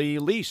that in the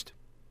least.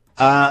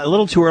 A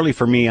little too early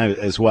for me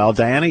as well.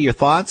 Diana, your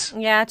thoughts?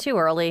 Yeah, too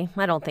early.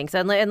 I don't think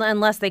so.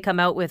 Unless they come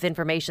out with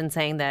information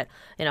saying that,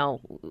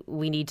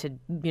 we need to,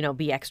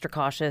 be extra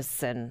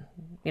cautious and,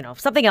 if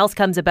something else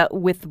comes about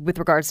with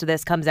regards to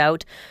this comes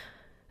out,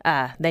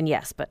 then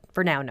yes. But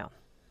for now, no.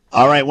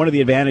 All right, one of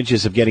the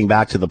advantages of getting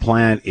back to the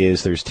plant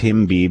is there's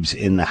Timbeebs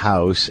in the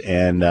house,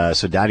 and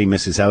so Daddy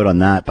misses out on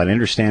that. But I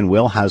understand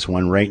Will has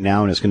one right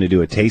now and is going to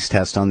do a taste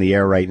test on the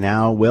air right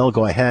now. Will,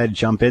 go ahead,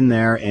 jump in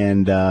there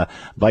and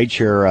bite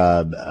your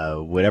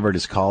whatever it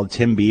is called,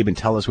 Timbeeb, and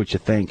tell us what you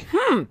think.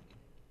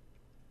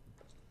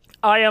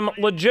 I am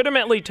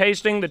legitimately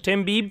tasting the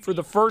Timbeeb for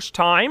the first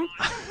time.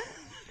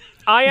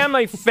 I am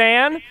a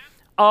fan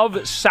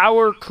of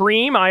sour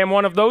cream. I am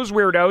one of those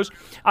weirdos.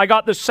 I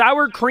got the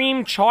sour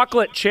cream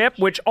chocolate chip,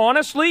 which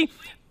honestly,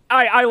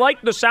 I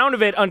liked the sound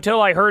of it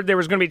until I heard there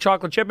was going to be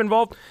chocolate chip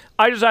involved.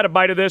 I just had a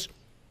bite of this.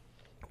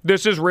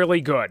 This is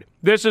really good.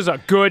 This is a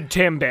good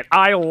Timbit.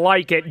 I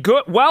like it.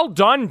 Good. Well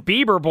done,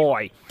 Bieber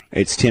boy.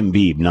 It's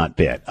Timbeeb, not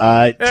Bit.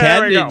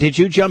 Ted, did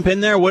you jump in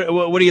there? What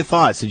are your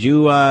thoughts? Did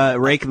you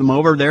rake them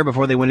over there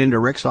before they went into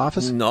Rick's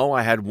office? No,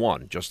 I had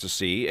one just to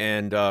see,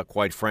 and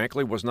quite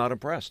frankly, was not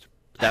impressed.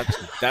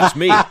 That's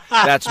me.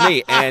 That's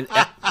me. And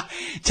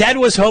Ted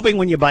was hoping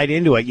when you bite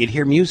into it, you'd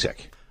hear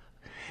music.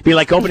 Be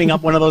like opening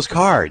up one of those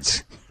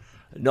cards.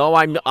 No,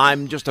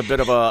 I'm just a bit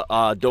of a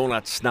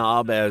donut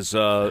snob, as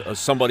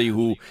somebody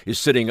who is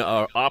sitting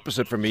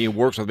opposite from me and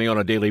works with me on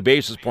a daily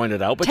basis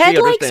pointed out. But Ted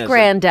likes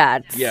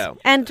granddads. Yeah,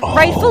 and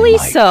rightfully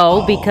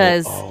so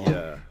because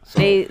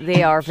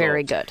they are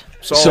very good.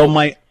 So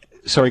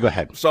Sorry, go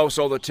ahead. So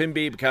the Tim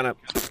Bieb kind of,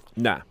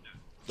 nah.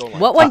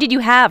 What one did you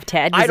have,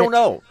 Ted? I don't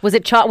know. Was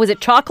it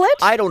chocolate?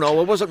 I don't know.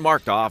 It wasn't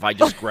marked off. I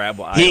just grabbed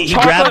one. He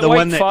grabbed the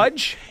one that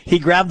fudge? He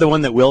grabbed the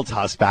one that Will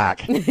tossed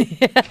back.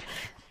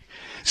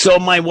 So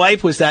my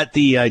wife was at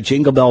the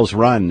Jingle Bells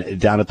Run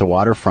down at the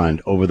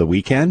waterfront over the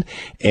weekend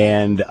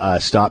and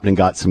stopped and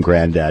got some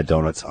Granddad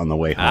donuts on the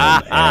way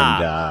home.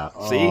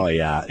 See? Oh,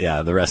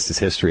 yeah, the rest is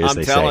history, as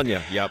they say. I'm telling you,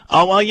 yep.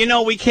 Oh,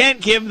 well, we can't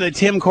give the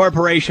Tim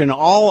Corporation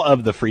all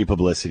of the free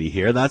publicity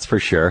here, that's for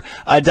sure.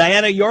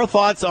 Diana, your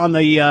thoughts on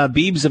the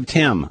Biebs of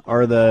Tim,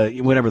 or the,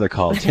 whatever they're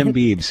called, Tim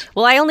Biebs?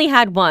 Well, I only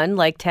had one,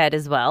 like Ted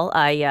as well.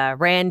 I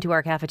ran to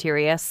our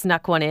cafeteria,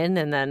 snuck one in,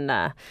 and then...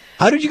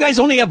 How did you guys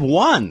only have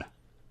one?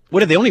 What,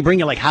 did they only bring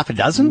you like half a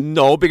dozen?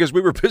 No, because we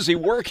were busy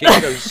working.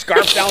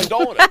 Scarf down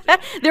donut.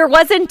 There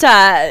wasn't.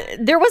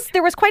 There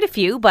was quite a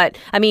few, but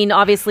I mean,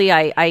 obviously,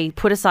 I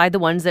put aside the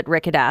ones that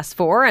Rick had asked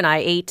for, and I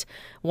ate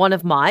one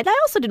of mine. I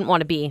also didn't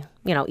want to be,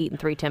 eating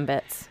 3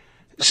 Timbits.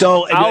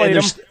 So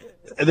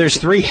there's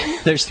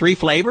three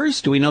flavors.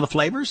 Do we know the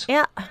flavors?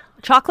 Yeah,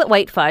 chocolate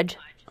white fudge,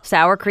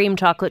 sour cream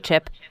chocolate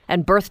chip,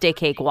 and birthday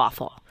cake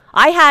waffle.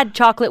 I had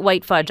chocolate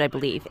white fudge, I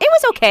believe. It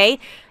was okay.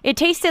 It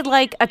tasted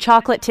like a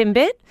chocolate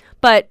Timbit,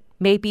 but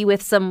maybe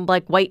with some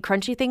like white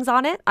crunchy things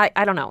on it.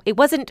 I don't know. It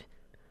wasn't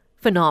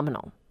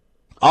phenomenal.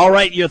 All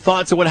right, your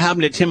thoughts on what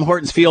happened at Tim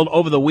Hortons Field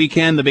over the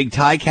weekend, the big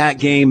Ticats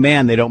game.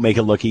 Man, they don't make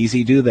it look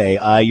easy, do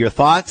they? Your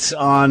thoughts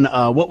on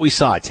what we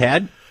saw,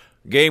 Ted?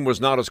 Game was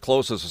not as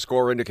close as the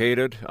score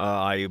indicated.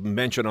 I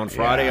mentioned on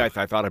Friday I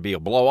thought it'd be a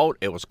blowout.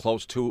 It was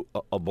close to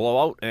a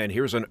blowout. And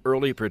here's an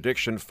early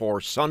prediction for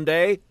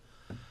Sunday.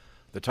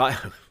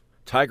 The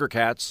Tiger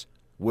Cats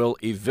will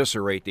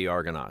eviscerate the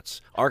Argonauts.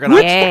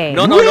 Yay.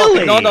 No.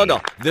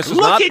 This is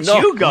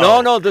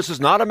Look this is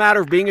not a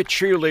matter of being a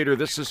cheerleader.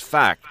 This is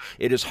fact.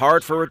 It is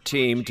hard for a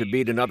team to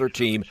beat another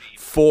team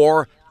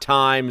 4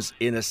 times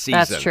in a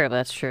season.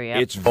 That's true, yeah.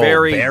 It's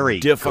very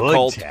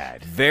difficult, good,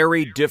 Ted.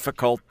 very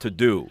difficult to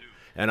do.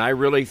 And I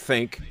really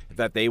think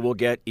that they will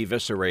get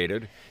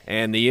eviscerated.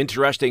 And the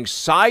interesting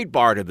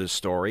sidebar to this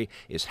story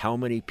is how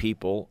many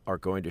people are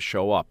going to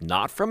show up,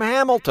 not from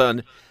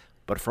Hamilton,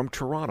 but from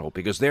Toronto,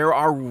 because there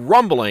are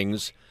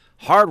rumblings,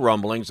 hard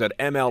rumblings, that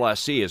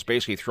MLSE is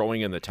basically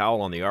throwing in the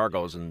towel on the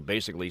Argos and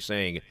basically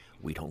saying,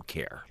 we don't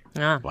care.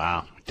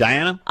 Wow.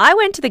 Diana? I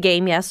went to the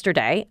game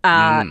yesterday.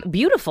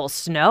 Beautiful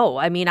snow.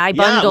 I mean, I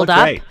bundled it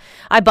looked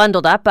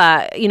up.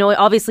 great.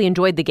 Obviously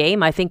enjoyed the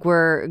game. I think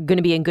we're going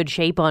to be in good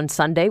shape on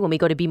Sunday when we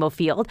go to BMO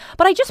Field.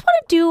 But I just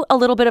want to do a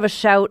little bit of a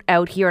shout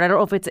out here. And I don't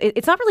know if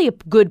it's not really a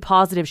good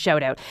positive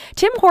shout out.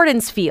 Tim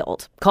Hortons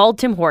Field, called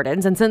Tim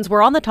Hortons. And since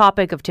we're on the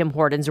topic of Tim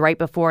Hortons right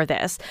before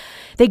this,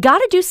 they got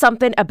to do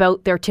something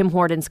about their Tim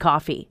Hortons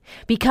coffee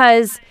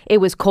because it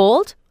was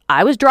cold.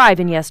 I was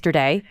driving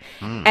yesterday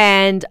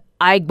and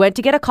I went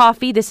to get a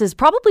coffee. This is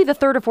probably the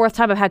 3rd or 4th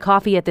time I've had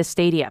coffee at this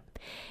stadium.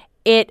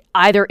 It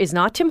either is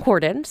not Tim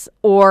Hortons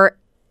or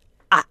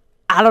I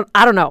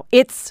don't know.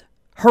 It's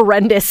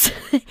horrendous.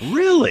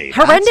 Really?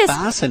 Horrendous. That's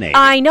fascinating.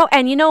 I know.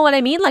 And you know what I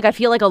mean? Like, I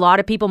feel like a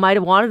lot of people might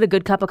have wanted a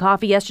good cup of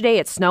coffee yesterday.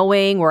 It's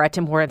snowing. We're at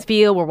Tim Hortons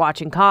Field. We're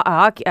watching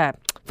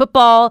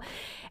football.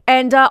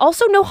 And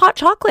also no hot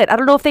chocolate. I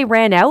don't know if they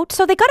ran out.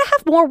 So they got to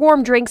have more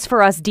warm drinks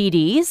for us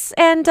DDs.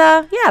 And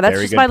that's Very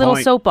just good my little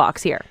point.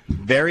 soapbox here.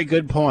 Very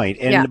good point.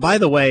 And by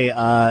the way,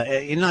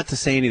 not to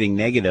say anything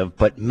negative,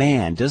 but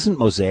man, doesn't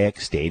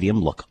Mosaic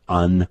Stadium look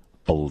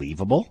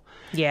unbelievable?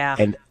 Yeah.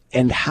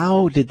 And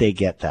how did they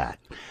get that?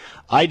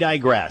 I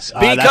digress.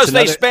 Because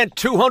they spent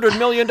 $200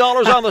 million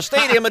on the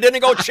stadium and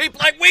didn't go cheap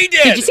like we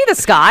did. Did you see the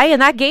sky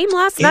in that game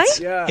last night?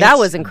 That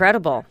was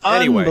incredible.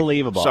 Anyway,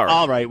 unbelievable. sorry.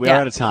 All right, we're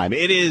out of time.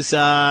 It is,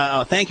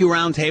 thank you,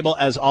 Roundtable,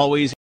 as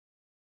always.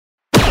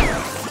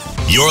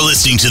 You're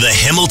listening to the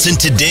Hamilton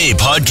Today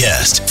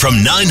podcast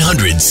from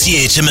 900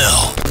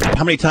 CHML.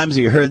 How many times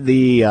have you heard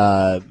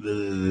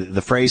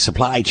the phrase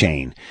supply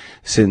chain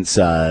since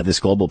this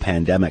global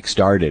pandemic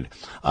started?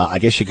 I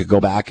guess you could go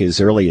back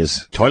as early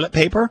as toilet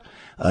paper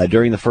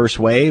during the first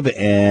wave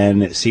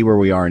and see where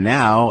we are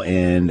now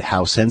and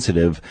how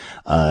sensitive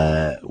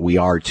we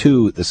are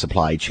to the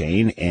supply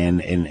chain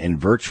and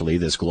virtually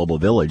this global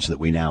village that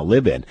we now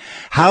live in.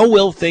 How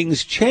will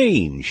things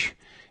change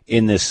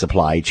in this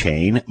supply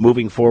chain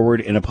moving forward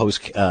in a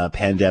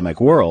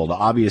post-pandemic world?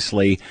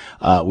 Obviously,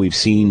 we've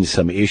seen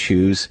some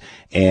issues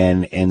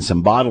and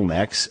some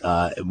bottlenecks.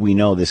 We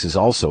know this is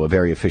also a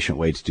very efficient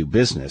way to do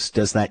business.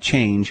 Does that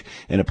change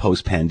in a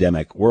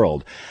post-pandemic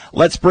world?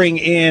 Let's bring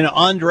in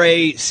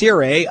Andre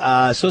Cyr,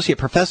 Associate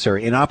Professor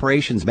in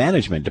Operations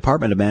Management,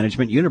 Department of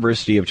Management,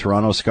 University of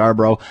Toronto,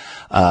 Scarborough,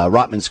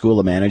 Rotman School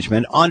of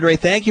Management. Andre,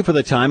 thank you for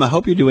the time. I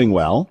hope you're doing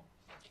well.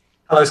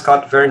 Hello,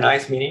 Scott. Very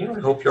nice meeting you.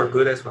 I hope you're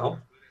good as well.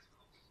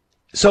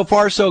 So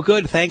far, so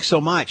good. Thanks so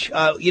much.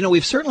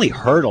 We've certainly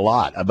heard a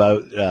lot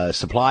about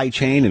supply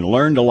chain and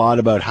learned a lot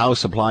about how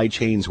supply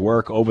chains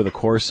work over the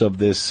course of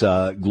this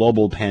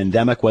global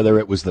pandemic, whether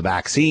it was the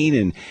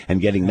vaccine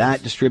and getting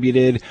that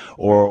distributed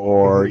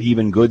or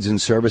even goods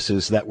and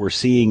services that we're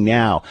seeing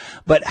now.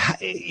 But,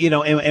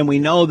 and we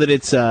know that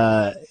it's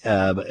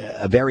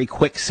a very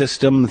quick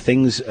system.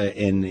 Things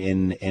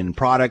in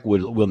product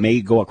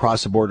may go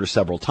across the border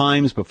several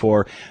times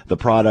before the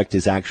product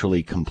is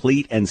actually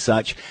complete and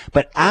such.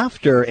 But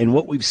after, and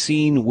what we've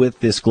seen with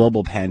this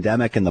global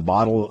pandemic and the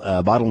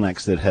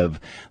bottlenecks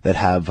that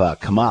have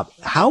come up,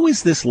 how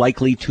is this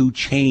likely to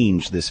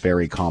change this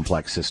very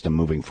complex system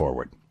moving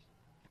forward?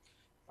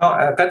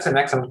 Well, that's an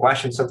excellent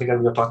question, something that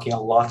we're talking a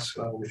lot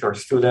with our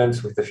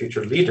students, with the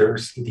future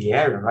leaders in the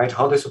area, right?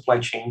 How the supply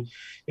chain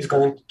is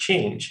going to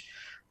change.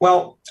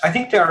 Well, I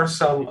think there are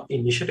some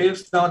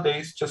initiatives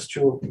nowadays just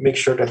to make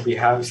sure that we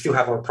still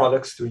have our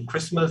products during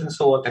Christmas and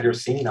so on that you're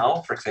seeing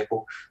now. For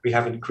example, we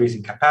have an increase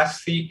in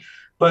capacity.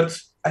 But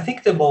I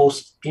think the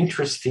most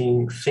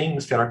interesting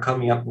things that are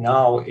coming up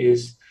now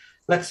is,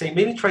 let's say,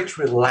 maybe try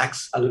to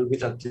relax a little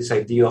bit of this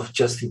idea of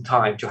just in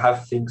time, to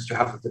have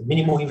the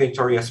minimal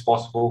inventory as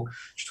possible,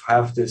 to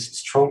have this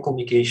strong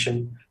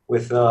communication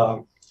with,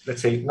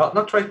 let's say,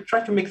 not try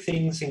to make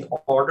things in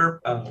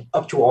order,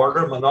 up to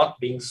order, but not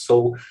being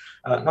so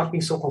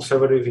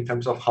conservative in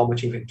terms of how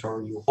much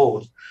inventory you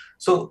hold.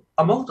 So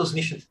among those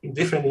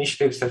different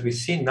initiatives that we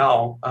see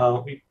now,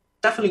 we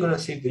definitely going to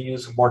see the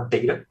use of more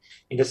data,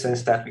 in the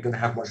sense that we're going to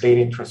have more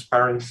data and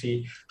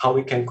transparency, how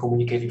we can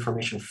communicate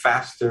information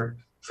faster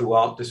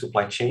throughout the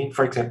supply chain.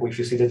 For example, if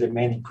you see the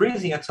demand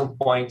increasing at some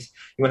point,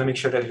 you want to make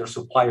sure that your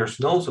suppliers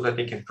know so that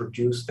they can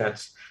produce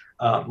that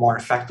more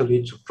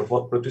effectively, to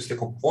produce the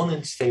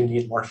components they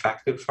need more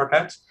effective for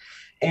that.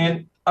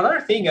 And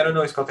another thing, I don't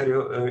know, Scott, that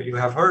you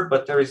have heard,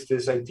 but there is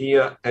this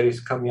idea that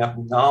is coming up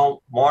now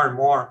more and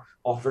more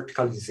of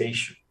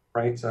verticalization,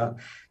 right? The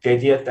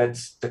idea that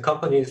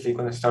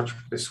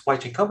the supply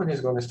chain companies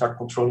are going to start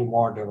controlling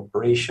more their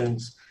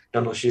operations, the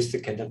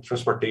logistics and the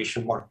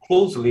transportation more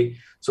closely,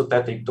 so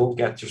that they don't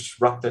get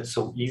disrupted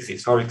so easy.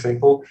 So, for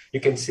example, you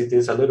can see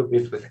this a little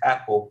bit with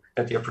Apple,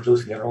 that they are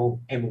producing their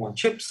own M1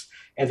 chips,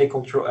 and they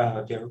control.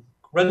 They're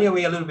running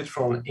away a little bit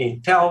from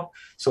Intel,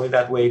 so in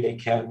that way they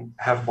can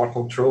have more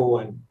control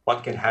on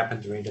what can happen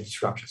during the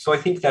disruption. So I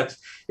think that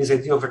this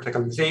idea of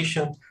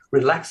verticalization,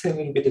 relaxing a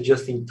little bit,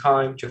 adjusting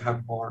time to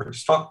have more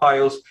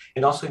stockpiles,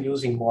 and also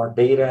using more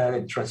data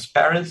and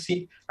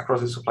transparency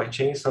across the supply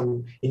chain,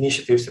 some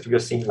initiatives that we are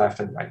seeing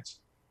left and right.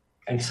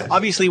 And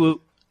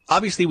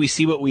Obviously, we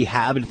see what we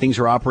have, and things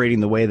are operating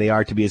the way they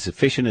are to be as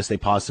efficient as they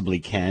possibly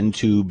can,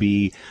 to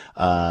be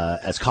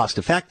as cost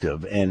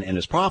effective and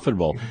as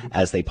profitable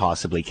as they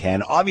possibly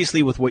can.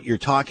 Obviously, with what you're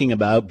talking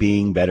about,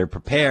 being better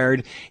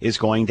prepared is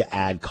going to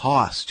add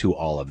costs to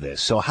all of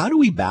this. So how do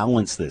we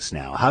balance this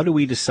now? How do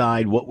we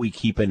decide what we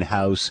keep in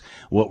house,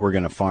 what we're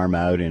going to farm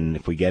out, and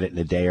if we get it in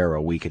a day or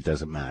a week, it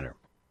doesn't matter?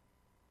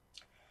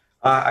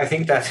 I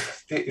think that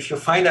if you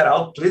find that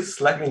out, please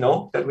let me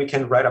know, that we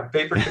can write a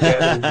paper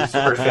together and be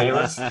super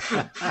famous.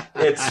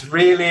 It's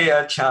really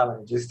a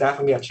challenge. It's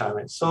definitely a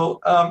challenge.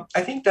 So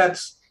I think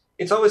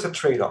it's always a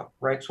trade-off,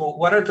 right? So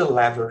what are the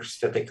levers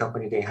that the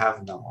company they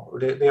have now?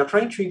 They are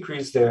trying to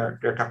increase their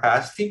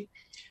capacity.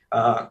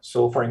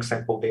 So, for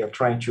example, they are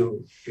trying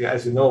to,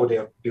 as you know, they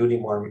are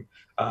building more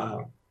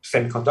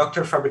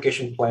semiconductor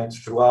fabrication plants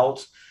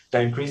throughout.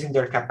 They're increasing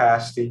their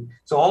capacity.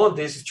 So all of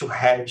this is to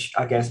hedge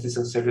against this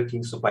uncertainty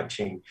in supply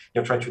chain.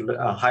 They're trying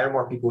to hire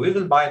more people.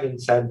 Even Biden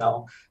said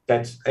now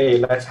that, hey,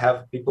 let's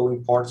have people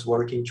in ports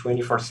working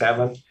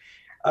 24/7.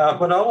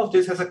 But all of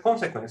this has a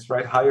consequence,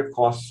 right? Higher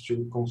costs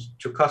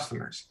to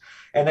customers.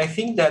 And I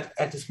think that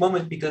at this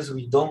moment, because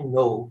we don't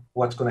know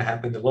what's going to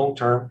happen in the long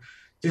term,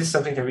 this is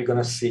something that we're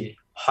going to see.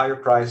 Higher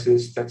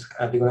prices, they're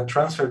going to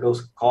transfer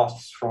those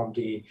costs from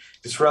the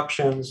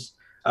disruptions,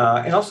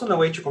 and also in a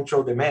way to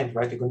control demand,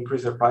 right? They're going to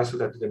increase their price so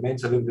that the demand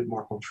is a little bit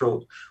more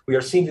controlled. We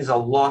are seeing this a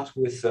lot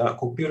with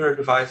computer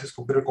devices,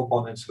 computer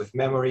components, with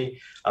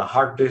memory,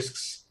 hard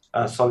disks,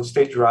 solid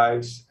state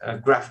drives,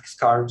 graphics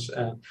cards.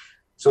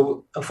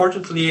 So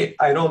unfortunately,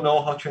 I don't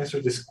know how to answer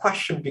this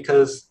question,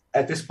 because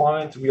at this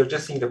point, we are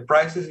just seeing the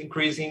prices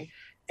increasing.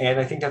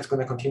 And I think that's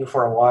going to continue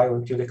for a while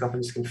until the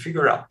companies can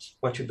figure out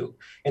what to do.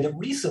 And the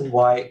reason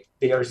why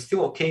they are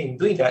still okay in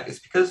doing that is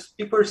because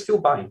people are still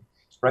buying.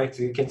 Right,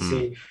 so you can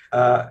see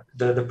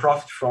the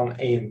profit from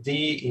AMD,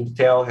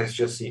 Intel has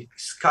just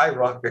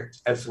skyrocketed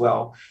as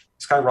well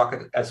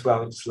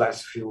in its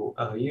last few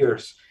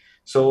years.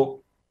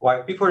 So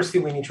while people are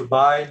still willing to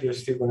buy, they're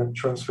still going to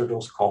transfer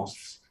those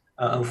costs,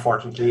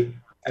 unfortunately,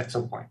 at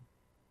some point.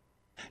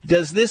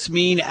 Does this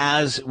mean,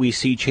 as we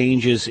see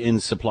changes in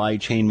supply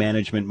chain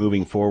management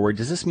moving forward,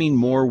 does this mean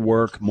more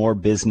work, more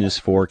business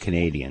for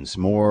Canadians,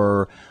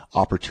 more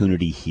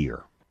opportunity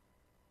here?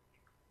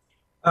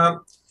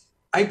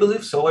 I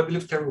believe so. I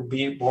believe there will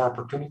be more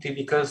opportunity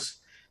because,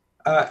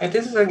 and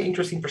this is an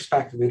interesting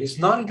perspective, it is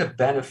not in the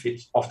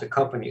benefit of the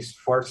companies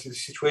for the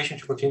situation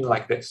to continue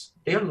like this.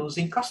 They are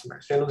losing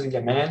customers. They're losing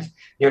demand.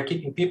 They are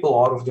keeping people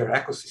out of their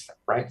ecosystem,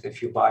 right?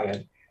 If you buy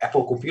an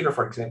Apple computer,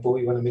 for example,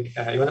 you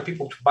want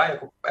people to buy an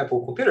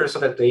Apple computer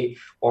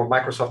or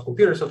Microsoft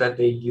computer so that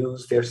they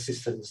use their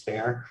systems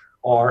there.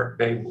 Or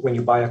when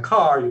you buy a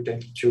car, you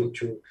tend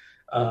to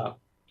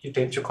you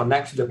tend to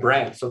connect to the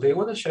brand. So they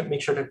want to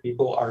make sure that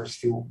people are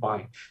still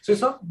buying. So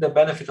it's not the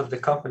benefit of the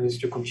companies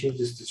to continue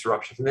this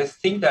disruption. And I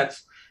think that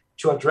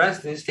to address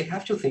this, they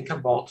have to think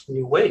about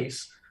new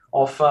ways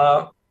of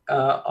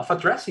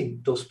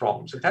addressing those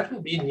problems. And that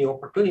will be new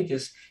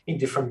opportunities in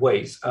different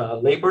ways.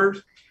 Labor,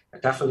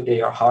 definitely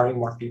they are hiring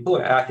more people.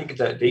 And I think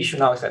that the issue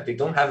now is that they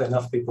don't have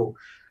enough people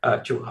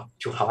to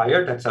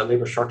hire. That's a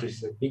labor shortage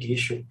is a big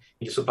issue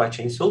in the supply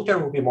chain. So there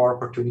will be more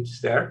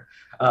opportunities there,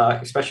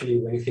 especially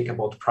when you think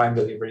about Prime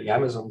delivery.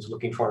 Amazon's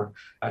looking for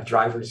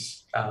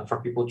drivers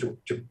for people to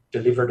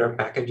deliver their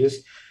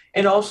packages.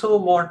 And also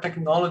more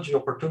technology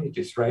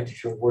opportunities, right?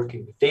 If you're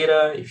working with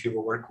data, if you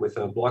work with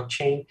a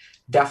blockchain,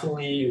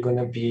 definitely you're going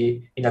to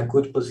be in a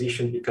good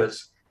position,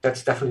 because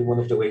that's definitely one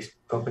of the ways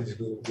companies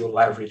will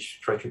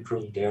leverage, try to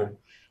improve their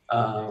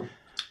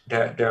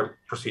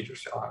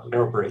procedures,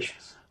 their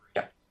operations.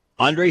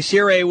 Andre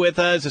Cyr with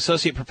us,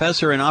 Associate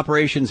Professor in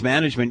Operations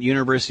Management,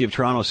 University of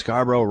Toronto,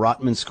 Scarborough,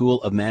 Rotman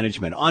School of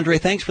Management. Andre,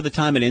 thanks for the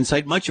time and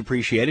insight. Much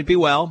appreciated. Be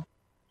well.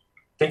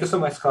 Thank you so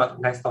much, Scott.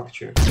 Nice talking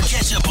to you.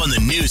 Catch up on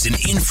the news and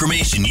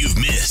information you've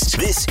missed.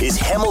 This is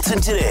Hamilton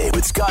Today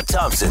with Scott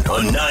Thompson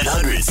on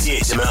 900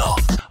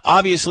 CHML.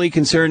 Obviously,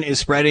 concern is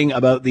spreading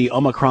about the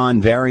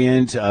Omicron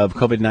variant of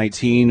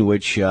COVID-19,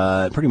 which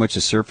pretty much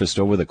has surfaced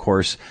over the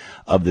course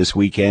of this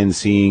weekend,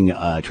 seeing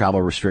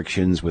travel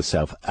restrictions with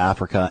South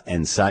Africa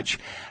and such.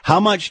 How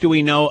much do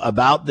we know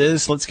about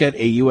this? Let's get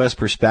a U.S.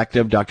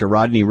 perspective. Dr.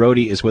 Rodney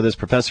Rohde is with us,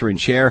 professor and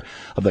chair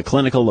of the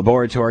Clinical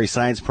Laboratory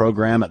Science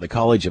Program at the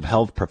College of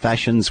Health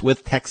Professions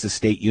with Texas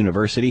State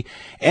University,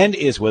 and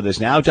is with us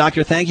now.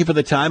 Doctor, thank you for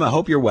the time. I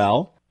hope you're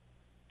well.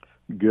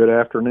 Good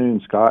afternoon,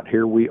 Scott.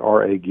 Here we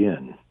are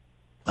again.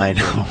 I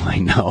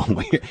know.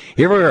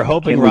 Here we were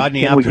hoping,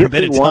 Rodney, after a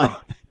bit of time.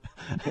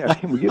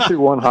 Can we get through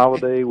one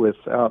holiday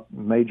without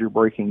major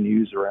breaking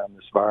news around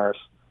this virus?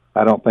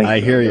 I don't think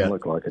it doesn't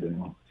look like it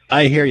anymore.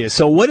 I hear you.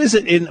 So what's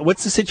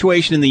the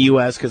situation in the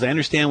U.S.? Because I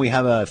understand we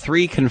have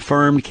 3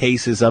 confirmed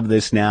cases of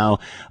this now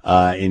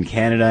in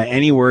Canada.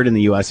 Any word in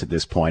the U.S. at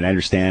this point? I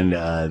understand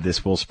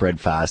this will spread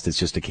fast. It's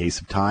just a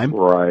case of time.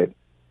 Right.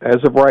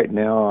 As of right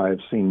now, I've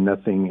seen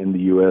nothing in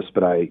the U.S.,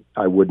 but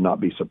I would not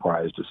be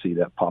surprised to see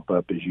that pop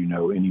up, as you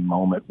know, any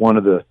moment.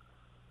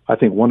 I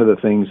think one of the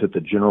things that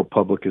the general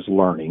public is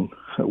learning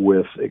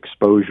with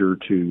exposure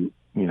to,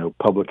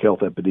 public health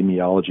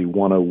epidemiology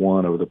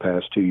 101 over the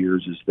past 2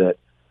 years is that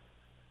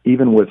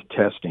even with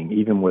testing,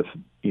 even with,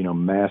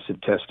 massive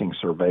testing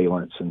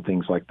surveillance and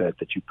things like that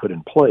you put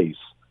in place,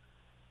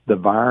 the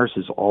virus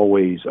is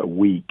always a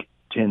week,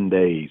 10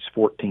 days,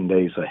 14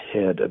 days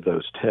ahead of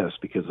those tests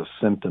because of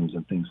symptoms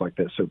and things like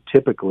that. So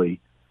typically,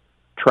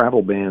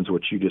 travel bans,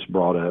 which you just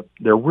brought up,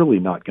 they're really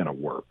not going to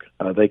work.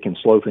 They can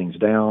slow things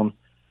down.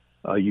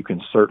 You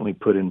can certainly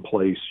put in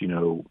place,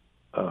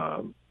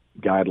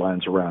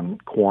 guidelines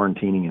around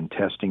quarantining and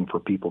testing for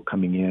people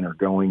coming in or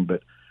going,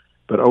 but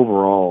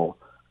overall,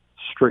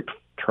 strict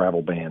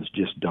travel bans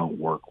just don't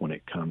work when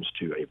it comes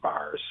to a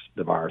virus.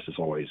 The virus is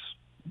always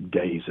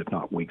days, if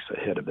not weeks,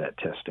 ahead of that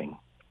testing.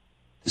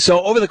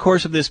 So over the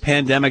course of this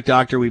pandemic,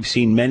 Doctor, we've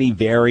seen many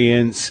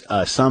variants,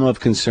 some of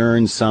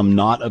concern, some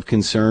not of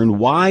concern.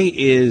 Why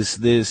is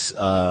this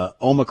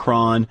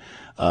Omicron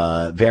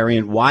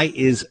variant, why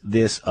is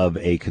this of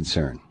a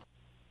concern?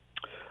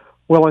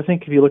 Well, I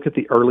think if you look at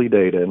the early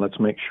data, and let's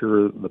make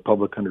sure the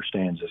public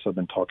understands this, I've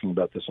been talking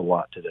about this a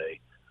lot today,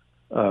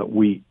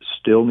 we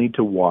still need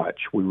to watch.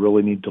 We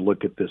really need to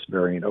look at this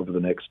variant over the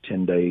next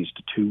 10 days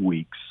to 2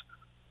 weeks.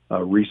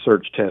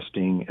 Research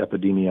testing,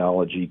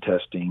 epidemiology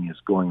testing is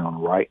going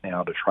on right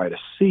now to try to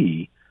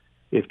see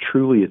if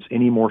truly it's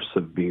any more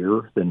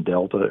severe than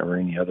Delta or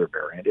any other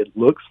variant. It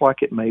looks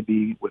like it may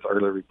be, with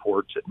early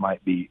reports, it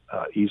might be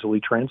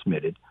easily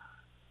transmitted,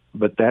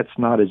 but that's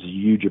not as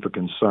huge of a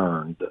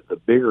concern. The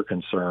bigger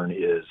concern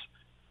is,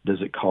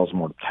 does it cause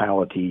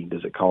mortality?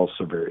 Does it cause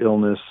severe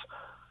illness?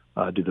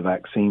 Do the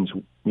vaccines,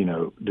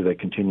 do they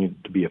continue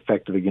to be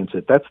effective against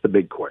it? That's the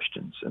big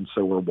questions. And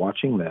so we're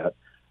watching that.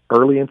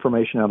 Early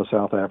information out of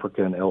South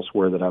Africa and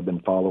elsewhere that I've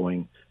been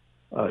following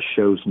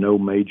shows no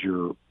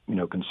major,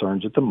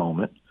 concerns at the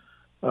moment.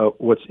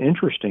 What's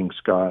interesting,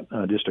 Scott,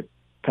 just a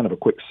kind of a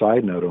quick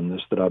side note on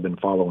this that I've been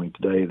following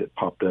today that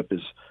popped up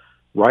is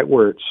right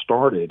where it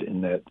started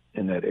in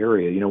that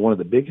area. One of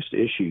the biggest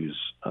issues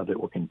that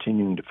we're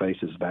continuing to face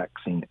is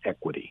vaccine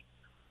equity.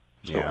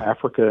 So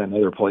Africa and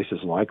other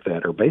places like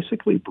that are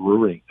basically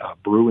brewing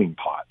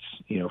pots,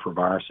 for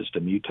viruses to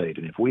mutate.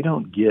 And if we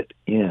don't get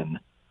in,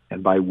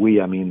 and by we,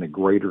 I mean the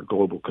greater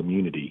global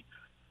community,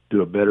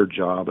 do a better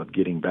job of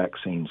getting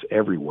vaccines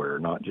everywhere,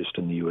 not just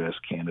in the U.S.,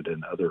 Canada,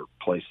 and other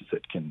places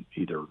that can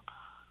either,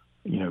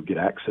 get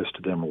access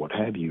to them or what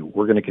have you,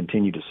 we're going to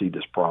continue to see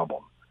this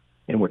problem.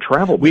 And with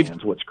travel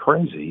bans, what's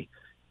crazy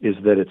is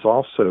that it's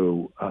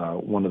also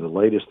one of the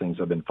latest things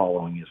I've been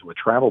following is with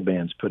travel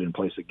bans put in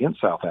place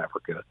against South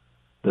Africa,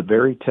 the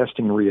very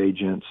testing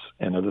reagents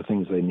and other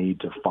things they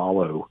need to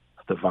follow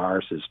the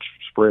virus's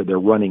spread, they're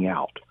running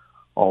out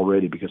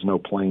already because no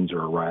planes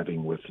are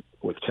arriving with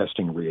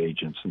testing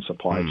reagents and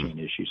supply chain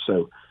issues.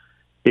 So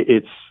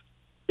it's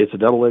it's a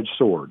double-edged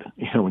sword,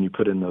 when you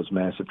put in those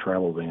massive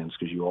travel bans,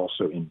 because you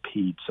also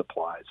impede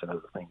supplies and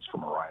other things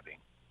from arriving.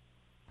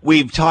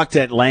 We've talked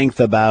at length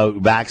about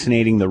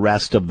vaccinating the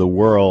rest of the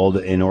world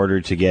in order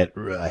to get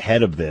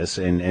ahead of this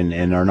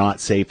and are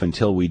not safe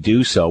until we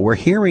do so. We're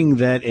hearing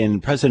that,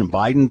 and President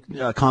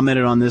Biden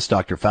commented on this,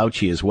 Dr.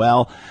 Fauci as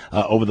well,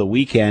 over the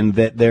weekend,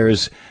 that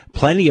there's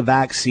plenty of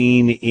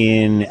vaccine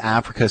in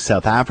Africa,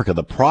 South Africa.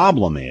 The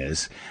problem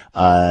is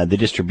the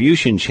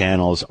distribution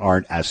channels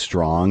aren't as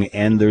strong,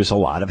 and there's a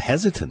lot of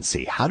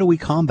hesitancy. How do we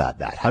combat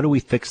that? How do we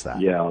fix that?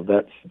 Yeah,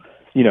 that's,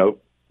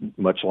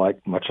 much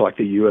like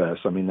the U.S.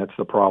 I mean, that's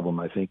the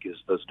problem, I think, is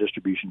those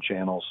distribution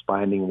channels,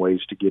 finding ways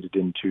to get it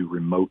into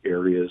remote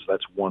areas.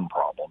 That's one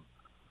problem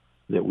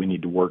that we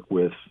need to work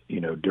with,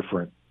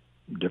 different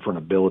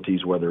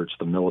abilities, whether it's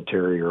the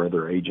military or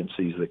other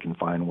agencies that can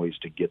find ways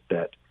to get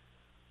that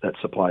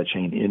supply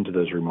chain into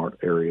those remote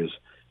areas.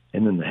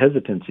 And then the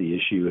hesitancy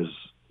issue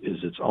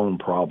is its own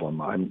problem.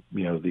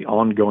 The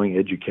ongoing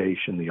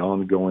education, the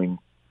ongoing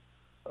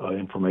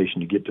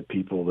information to get to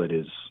people that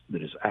is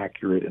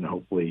accurate and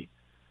hopefully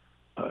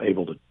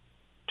able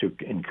to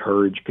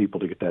encourage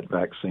people to get that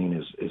vaccine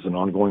is an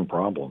ongoing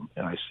problem.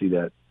 And I see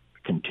that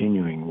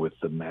continuing with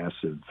the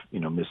massive,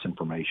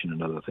 misinformation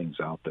and other things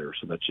out there.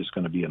 So that's just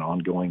going to be an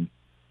ongoing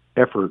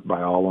effort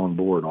by all on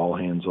board, all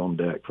hands on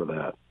deck for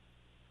that.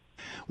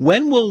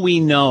 When will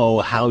we know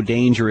how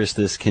dangerous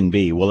this can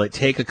be? Will it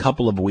take a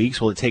couple of weeks?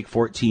 Will it take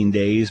 14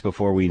 days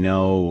before we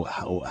know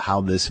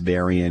how this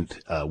variant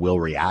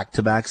will react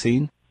to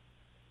vaccine?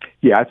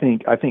 Yeah, I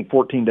think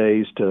 14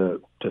 days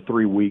to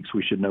 3 weeks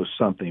we should know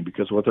something,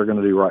 because what they're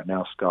going to do right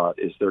now, Scott,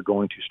 is they're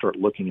going to start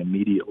looking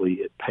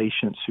immediately at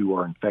patients who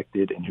are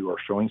infected and who are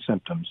showing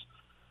symptoms.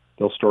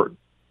 They'll start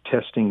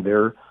testing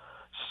their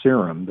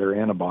serum, their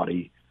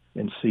antibody,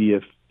 and see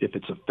if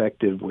it's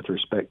effective with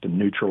respect to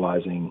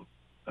neutralizing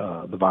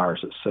the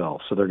virus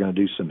itself. So they're going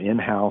to do some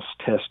in-house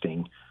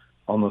testing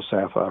on those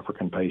South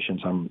African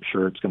patients. I'm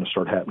sure it's going to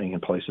start happening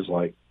in places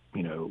like,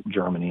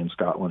 Germany and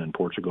Scotland and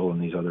Portugal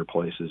and these other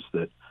places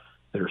that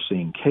they're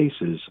seeing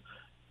cases.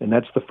 And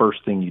that's the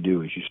first thing you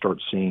do, is you start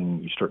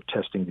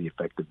testing the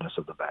effectiveness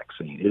of the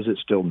vaccine. Is it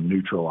still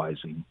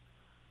neutralizing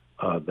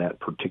that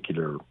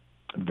particular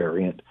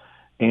variant?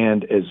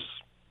 And as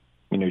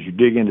you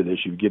dig into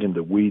this, you get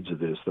into the weeds of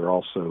this. There are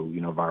also,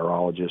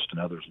 virologists and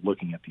others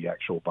looking at the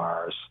actual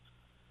virus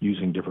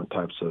using different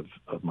types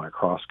of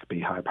microscopy,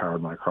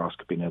 high-powered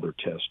microscopy and other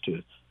tests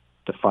to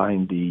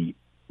find the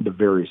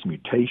various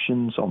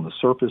mutations on the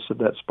surface of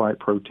that spike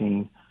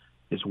protein,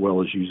 as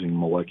well as using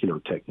molecular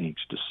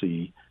techniques to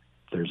see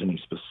if there's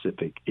any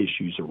specific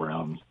issues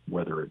around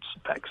whether it's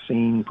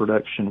vaccine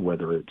production,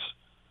 whether it's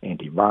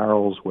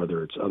antivirals,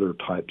 whether it's other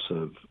types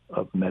of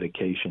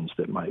medications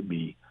that might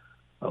be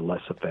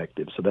less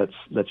effective. So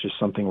that's just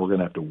something we're going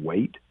to have to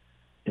wait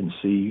and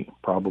see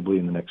probably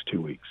in the next 2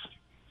 weeks.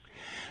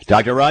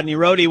 Dr. Rodney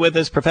Rohde with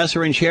us,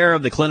 professor and chair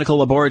of the Clinical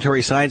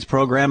Laboratory Science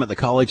Program at the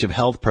College of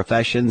Health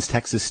Professions,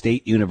 Texas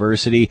State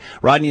University.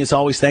 Rodney, as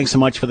always, thanks so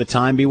much for the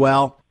time. Be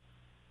well.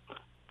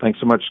 Thanks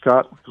so much,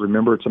 Scott.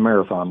 Remember, it's a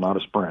marathon, not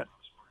a sprint.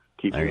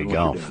 Keep there doing you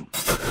go. What you're doing.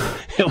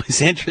 It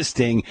was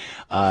interesting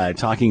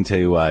talking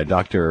to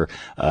Dr.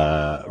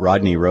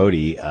 Rodney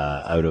Rohde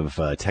out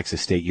of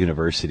Texas State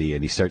University,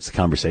 and he starts the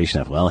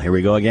conversation of, well, here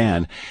we go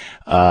again.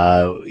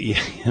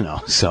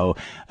 So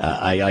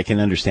I can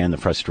understand the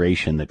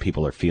frustration that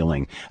people are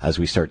feeling as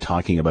we start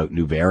talking about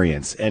new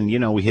variants. And,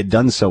 we had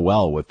done so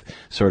well with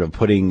sort of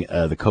putting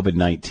the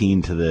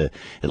COVID-19 to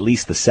at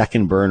least the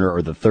second burner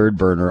or the third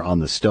burner on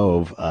the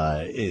stove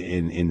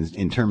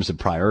in terms of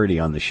priority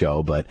on the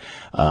show. But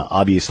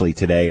obviously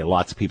today,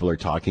 lots of people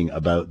are talking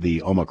about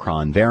the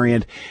Omicron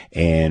variant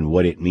and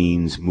what it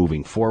means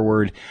moving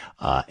forward.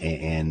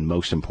 And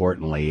most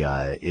importantly,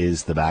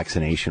 is the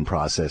vaccination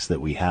process that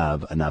we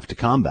have enough to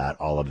combat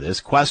all of this?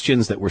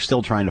 Questions that we're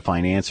still trying to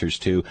find answers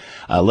to.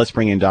 Let's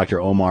bring in Dr.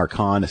 Omar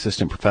Khan,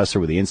 assistant professor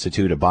with the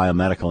Institute of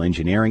Biomedical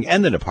Engineering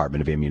and the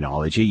Department of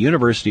Immunology,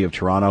 University of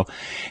Toronto,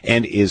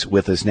 and is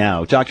with us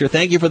now. Doctor,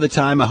 thank you for the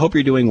time. I hope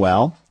you're doing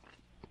well.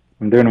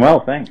 I'm doing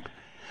well, thanks.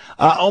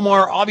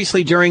 Omar,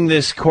 obviously during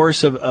this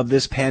course of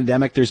this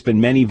pandemic, there's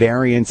been many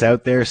variants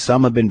out there.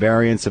 Some have been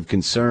variants of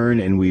concern,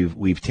 and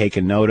we've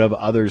taken note of,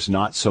 others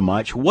not so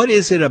much. What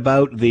is it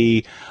about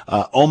the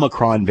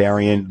Omicron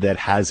variant that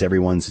has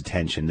everyone's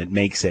attention, that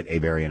makes it a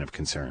variant of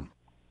concern?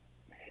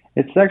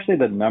 It's actually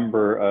the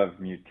number of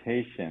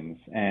mutations,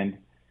 and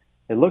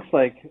it looks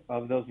like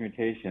of those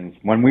mutations,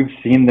 when we've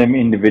seen them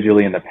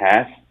individually in the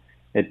past,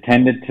 it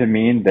tended to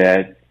mean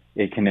that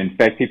it can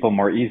infect people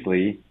more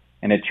easily,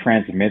 and it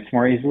transmits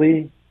more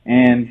easily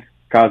and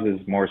causes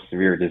more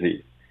severe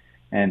disease.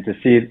 And to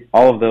see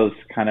all of those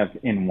kind of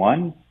in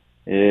one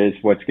is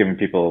what's giving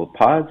people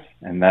pause,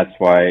 and that's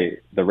why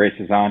the race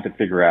is on to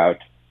figure out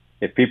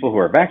if people who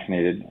are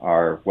vaccinated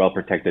are well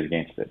protected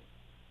against it.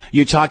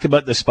 You talked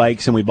about the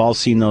spikes, and we've all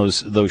seen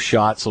those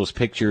shots, those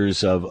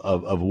pictures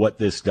of what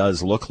this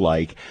does look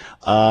like.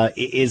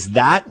 Is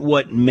that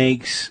what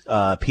makes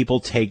people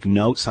take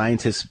note,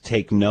 scientists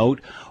take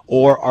note,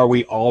 or are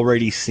we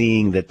already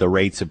seeing that the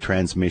rates of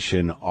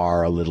transmission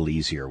are a little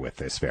easier with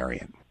this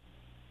variant?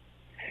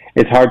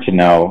 It's hard to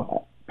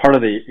know. Part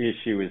of the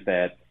issue is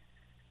that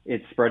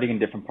it's spreading in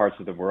different parts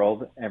of the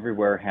world.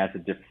 Everywhere has a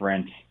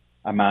different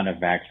amount of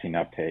vaccine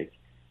uptake.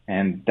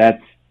 And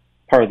that's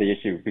part of the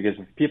issue, because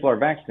if people are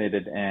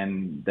vaccinated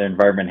and the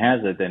environment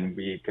has it, then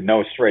we can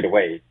know straight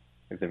away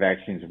if the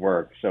vaccines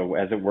work. So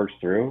as it works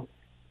through,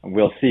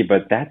 we'll see.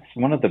 But that's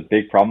one of the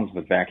big problems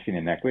with vaccine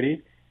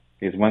inequity,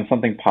 is when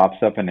something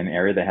pops up in an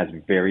area that has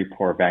very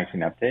poor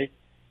vaccine uptake,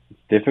 it's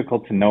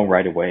difficult to know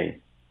right away.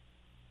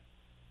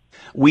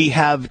 We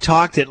have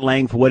talked at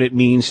length what it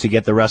means to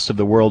get the rest of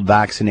the world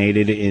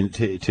vaccinated and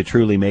to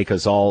truly make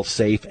us all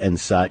safe and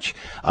such.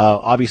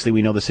 Obviously,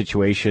 we know the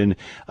situation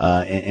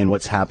and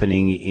what's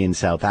happening in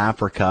South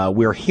Africa.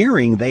 We're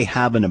hearing they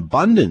have an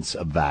abundance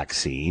of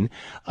vaccine,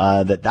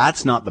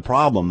 that's not the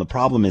problem. The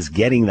problem is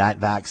getting that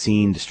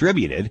vaccine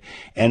distributed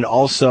and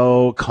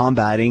also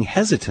combating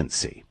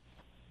hesitancy.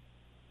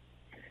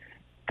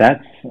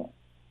 That's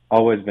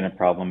always been a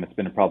problem. It's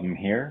been a problem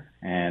here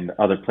and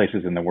other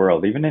places in the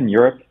world, even in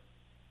Europe.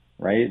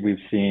 Right, we've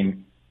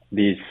seen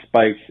these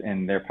spikes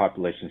in their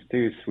populations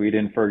too.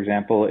 Sweden, for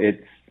example,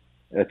 it's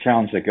a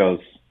challenge that goes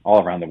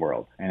all around the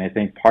world. And I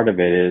think part of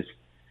it is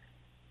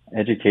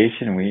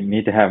education. We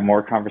need to have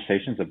more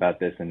conversations about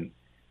this. And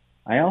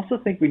I also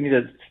think we need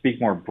to speak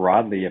more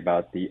broadly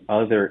about the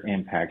other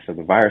impacts of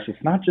the virus.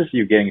 It's not just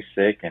you getting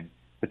sick and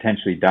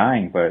potentially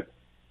dying, but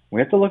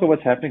we have to look at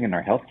what's happening in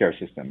our healthcare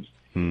systems.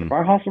 If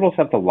our hospitals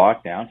have to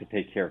lock down to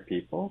take care of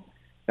people,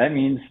 that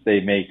means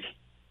they make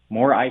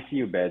more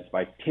ICU beds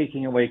by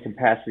taking away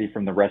capacity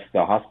from the rest of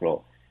the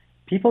hospital.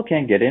 People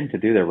can't get in to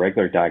do their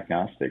regular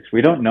diagnostics.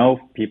 We don't know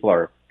if people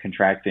are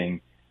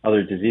contracting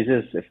other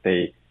diseases, if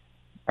they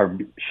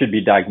should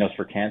be diagnosed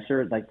for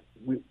cancer.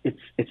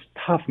 It's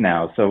tough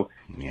now. So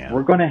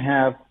we're going to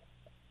have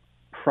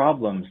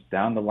problems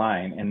down the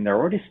line, and they're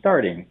already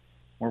starting,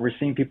 where we're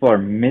seeing people are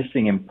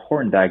missing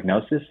important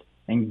diagnosis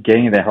and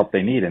getting the help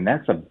they need. And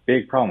that's a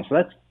big problem. So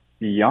that's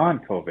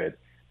beyond COVID.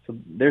 So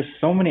there's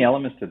so many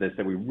elements to this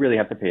that we really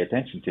have to pay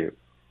attention to.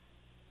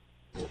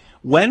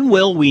 When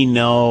will we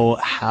know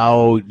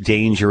how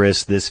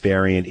dangerous this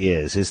variant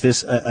is? Is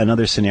this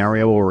another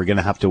scenario where we're going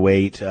to have to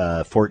wait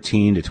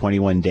 14 to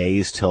 21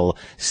 days till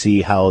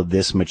see how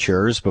this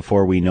matures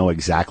before we know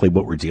exactly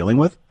what we're dealing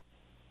with?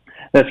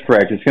 That's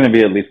correct. It's going to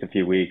be at least a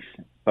few weeks.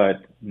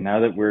 But now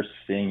that we're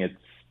seeing it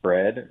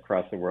spread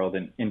across the world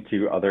and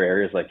into other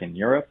areas like in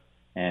Europe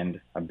and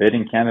a bit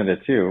in Canada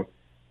too,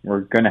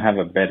 we're going to have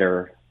a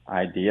better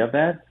idea of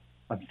that.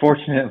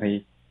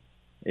 Unfortunately,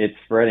 it's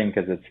spreading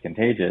because it's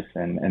contagious,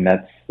 and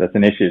that's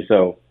an issue.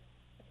 So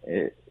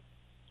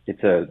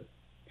it's a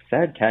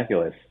sad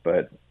calculus,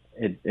 but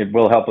it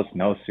will help us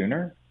know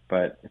sooner.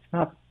 But it's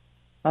not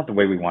the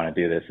way we want to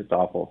do this. It's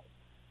awful.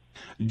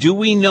 Do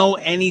we know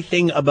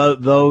anything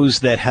about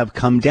those that have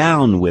come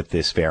down with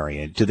this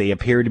variant? Do they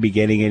appear to be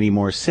getting any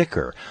more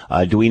sicker?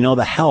 Do we know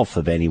the health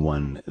of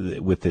anyone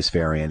with this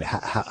variant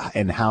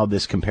and how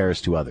this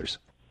compares to others?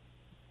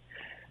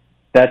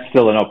 That's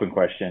still an open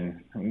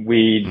question.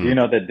 We do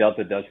know that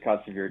Delta does cause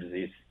severe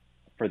disease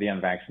for the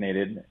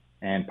unvaccinated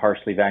and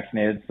partially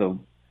vaccinated. So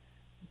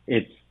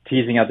it's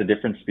teasing out the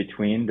difference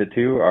between the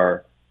two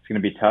it's going to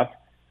be tough.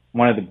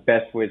 One of the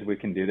best ways we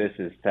can do this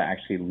is to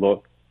actually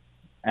look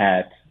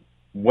at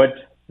what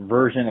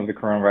version of the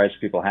coronavirus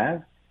people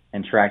have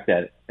and track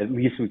that. At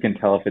least we can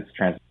tell if it's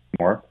transmitting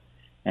more,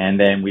 and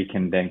then we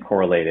can then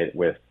correlate it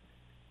with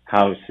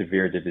how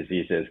severe the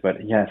disease is.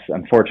 But yes,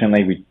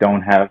 unfortunately, we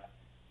don't have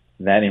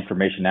that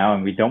information now,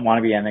 and we don't want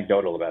to be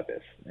anecdotal about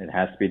this. It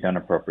has to be done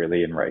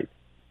appropriately and right.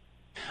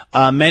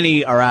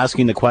 Many are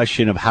asking the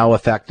question of how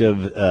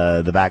effective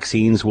the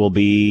vaccines will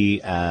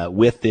be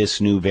with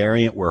this new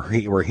variant.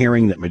 We're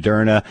hearing that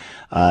Moderna,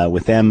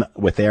 with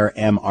their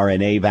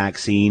mRNA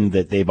vaccine,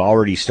 that they've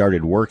already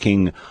started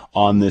working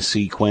on the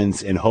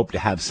sequence and hope to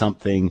have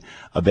something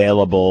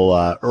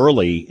available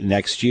early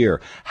next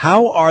year.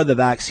 How are the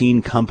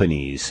vaccine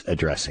companies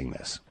addressing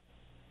this?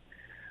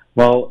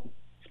 Well,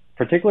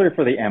 particularly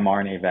for the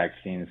mRNA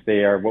vaccines,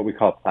 they are what we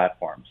call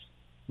platforms.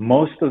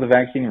 Most of the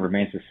vaccine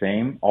remains the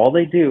same. All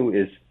they do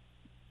is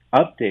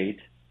update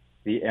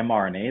the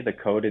mRNA, the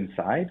code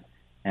inside,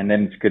 and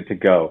then it's good to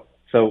go.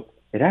 So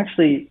it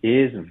actually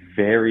is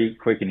very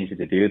quick and easy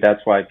to do.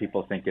 That's why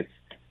people think it's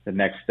the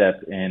next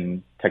step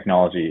in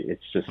technology.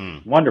 It's just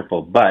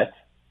wonderful. But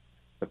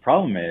the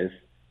problem is,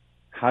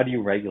 how do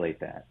you regulate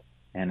that?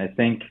 And I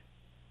think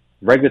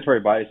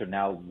regulatory bodies are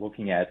now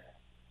looking at,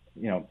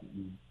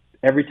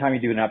 every time you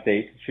do an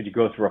update, should you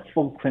go through a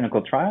full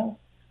clinical trial,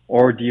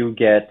 or do you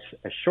get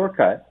a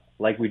shortcut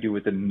like we do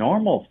with the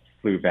normal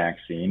flu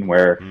vaccine,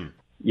 where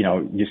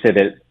you say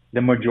that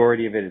the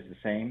majority of it is the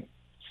same,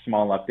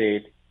 small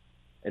update,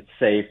 it's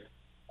safe,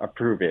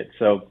 approve it.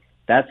 So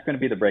that's going to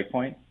be the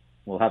breakpoint.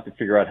 We'll have to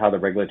figure out how the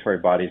regulatory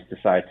bodies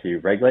decide to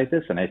regulate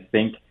this, and I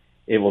think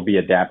it will be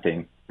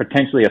adapting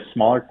potentially a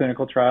smaller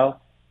clinical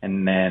trial,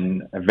 and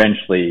then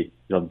eventually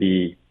it'll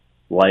be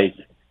like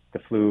the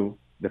flu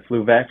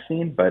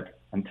vaccine. But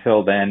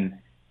until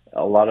then,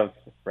 a lot of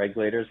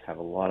regulators have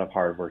a lot of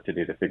hard work to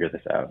do to figure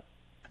this out.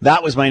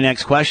 That was my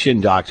next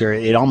question, Doctor.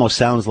 It almost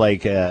sounds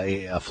like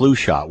a flu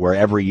shot where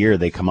every year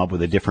they come up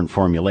with a different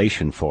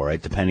formulation for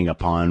it, depending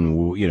upon,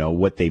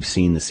 what they've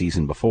seen the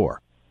season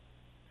before.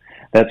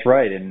 That's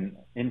right. And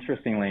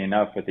interestingly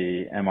enough, with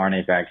the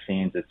mRNA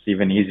vaccines, it's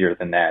even easier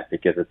than that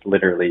because it's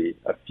literally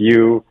a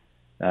few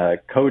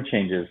code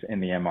changes in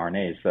the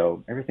mRNA.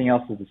 So everything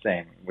else is the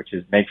same, which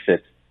makes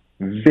it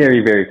very,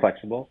 very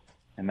flexible.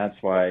 And that's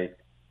why,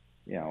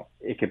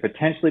 it could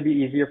potentially be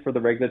easier for the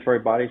regulatory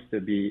bodies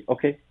to be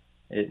okay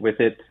with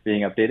it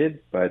being updated.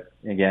 But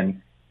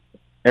again,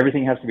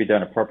 everything has to be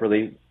done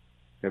appropriately.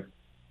 The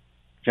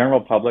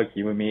general public,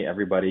 you and me,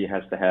 everybody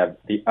has to have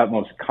the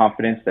utmost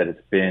confidence that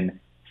it's been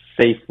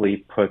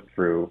safely put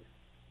through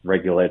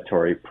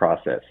regulatory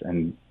process.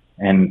 And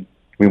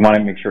we want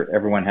to make sure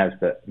everyone has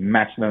the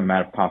maximum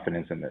amount of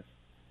confidence in this.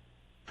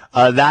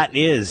 That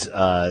is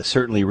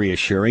certainly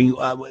reassuring.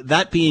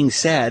 That being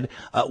said,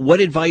 what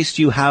advice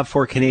do you have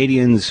for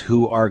Canadians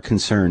who are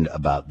concerned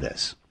about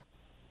this?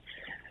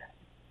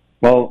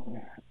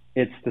 Well,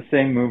 it's the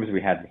same moves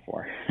we had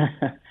before.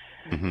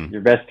 Mm-hmm.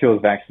 Your best tool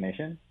is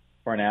vaccination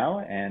for now,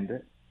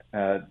 and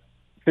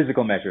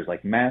physical measures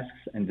like masks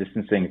and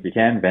distancing if you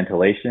can,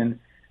 ventilation.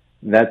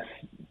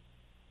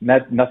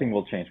 Nothing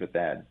will change with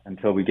that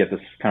until we get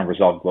this kind of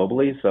resolved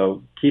globally.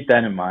 So keep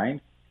that in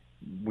mind.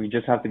 We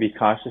just have to be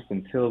cautious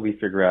until we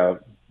figure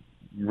out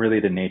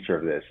really the nature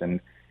of this. And,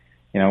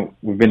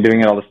 we've been doing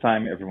it all this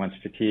time. Everyone's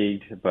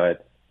fatigued,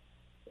 but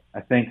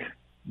I think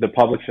the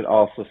public should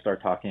also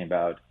start talking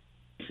about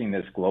seeing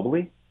this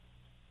globally,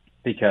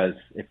 because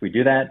if we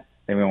do that,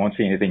 then we won't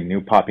see anything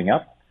new popping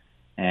up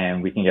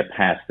and we can get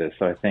past this.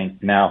 So I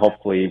think now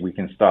hopefully we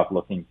can stop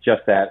looking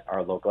just at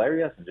our local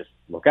areas and just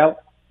look out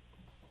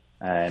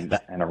and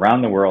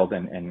around the world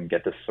and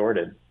get this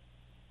sorted.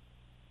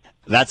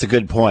 That's a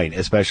good point,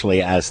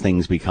 especially as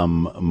things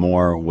become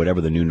more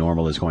whatever the new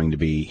normal is going to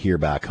be here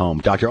back home.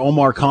 Dr.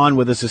 Omar Khan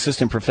with us,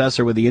 assistant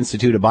professor with the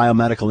Institute of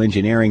Biomedical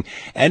Engineering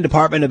and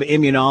Department of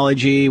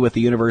Immunology with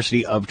the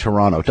University of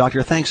Toronto.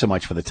 Doctor, thanks so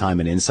much for the time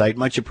and insight.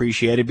 Much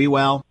appreciated. Be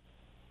well.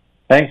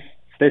 Thanks.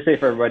 Stay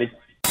safe, everybody.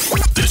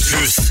 The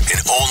truth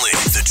and only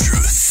the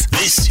truth.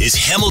 This is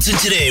Hamilton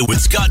Today with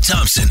Scott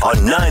Thompson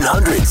on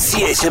 900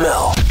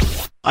 CHML.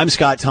 I'm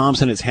Scott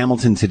Thompson. It's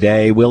Hamilton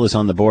Today. Will is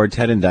on the board.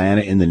 Ted and Diana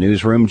in the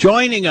newsroom.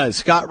 Joining us,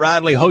 Scott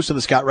Radley, host of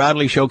the Scott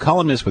Radley Show,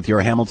 columnist with your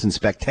Hamilton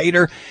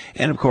Spectator.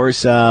 And, of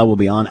course, we'll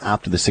be on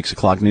after the 6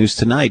 o'clock news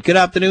tonight. Good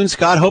afternoon,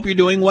 Scott. Hope you're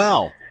doing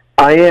well.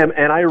 I am,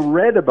 and I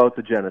read about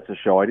the Genesis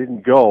show. I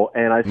didn't go,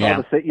 and I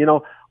saw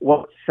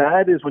what's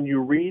sad is when you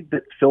read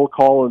that Phil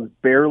Collins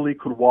barely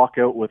could walk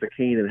out with a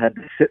cane and had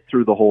to sit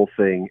through the whole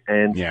thing.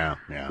 And,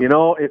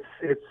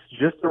 it's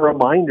just a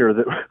reminder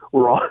that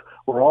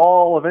we're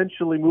all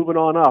eventually moving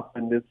on up,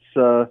 and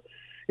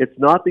it's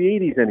not the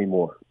 80s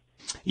anymore.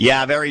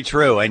 Yeah, very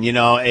true. And,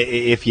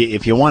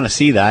 if you want to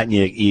see that and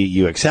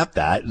you accept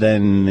that,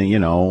 then,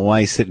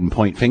 why sit and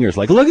point fingers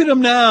like, look at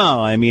them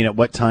now? I mean, at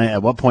what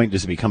point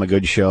does it become a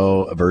good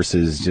show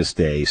versus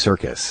just a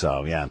circus?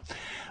 So, yeah.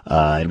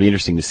 It'll be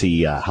interesting to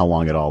see how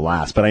long it all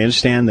lasts. But I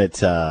understand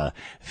that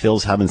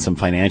Phil's having some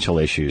financial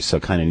issues, so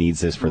kind of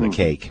needs this for the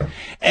cake.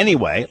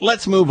 Anyway,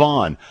 let's move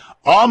on.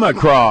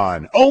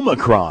 Omicron. I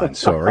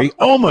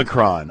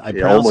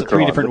pronounced it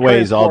 3 different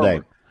ways all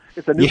day.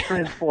 It's a new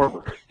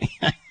transformer.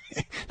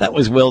 That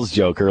was Will's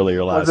joke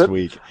earlier last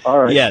week. All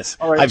right. Yes.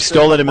 All right. I've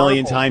stolen it a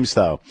million times,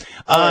 though.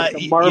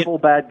 The Marvel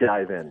bad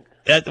guy, then.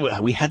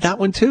 We had that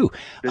one, too.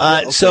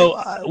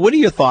 So what are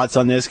your thoughts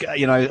on this?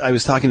 I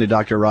was talking to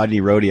Dr.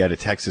 Rodney Rohde out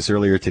of Texas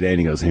earlier today, and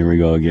he goes, here we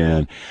go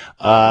again.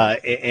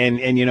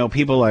 And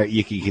people are,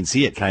 you can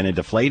see it kind of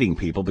deflating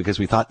people because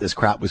we thought this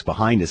crap was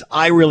behind us.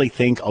 I really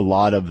think a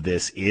lot of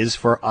this is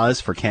for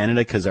us, for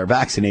Canada, because our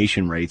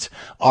vaccination rates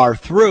are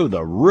through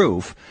the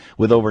roof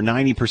with over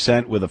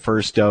 90% with the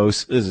first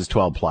dose. This is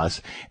 12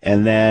 plus.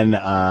 And then,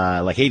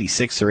 like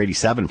 86 or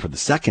 87 for the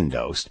second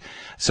dose.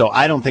 So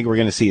I don't think we're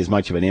going to see as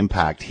much of an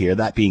impact here.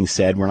 That being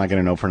said, we're not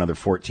going to know for another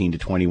 14 to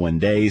 21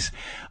 days.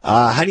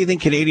 How do you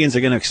think Canadians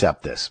are going to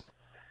accept this?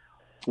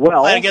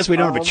 Well, I guess we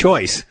don't have a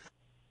choice.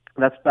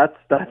 That's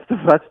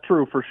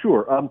true for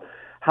sure.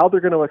 How they're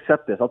going to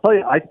accept this? I'll tell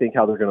you. I think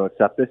how they're going to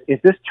accept this.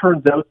 If this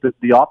turns out that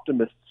the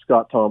optimist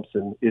Scott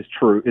Thompson is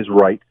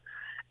right,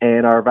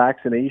 and our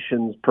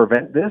vaccinations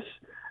prevent this,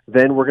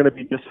 then we're going to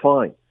be just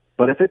fine.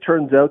 But if it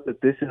turns out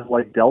that this is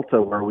like Delta,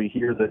 where we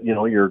hear that,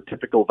 your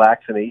typical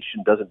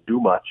vaccination doesn't do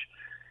much,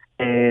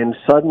 and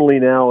suddenly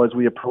now as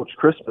we approach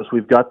Christmas,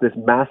 we've got this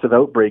massive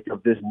outbreak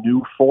of this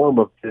new form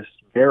of this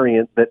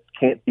variant that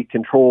can't be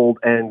controlled,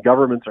 and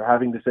governments are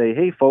having to say,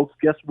 hey, folks,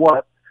 guess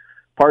what?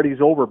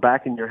 Party's over,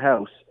 back in your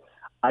house.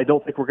 I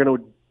don't think we're going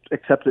to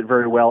accept it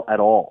very well at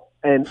all.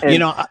 And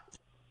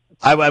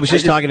I was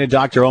just talking to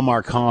Dr.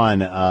 Omar Khan,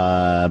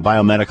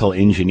 biomedical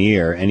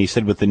engineer, and he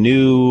said with the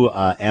new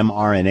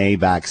mRNA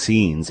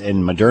vaccines,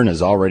 and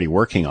Moderna's already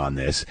working on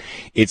this,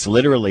 it's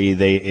literally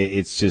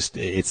it's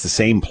the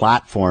same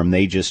platform.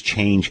 They just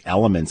change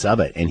elements of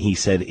it. And he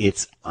said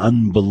it's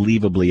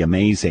unbelievably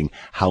amazing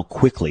how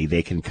quickly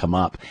they can come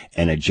up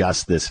and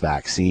adjust this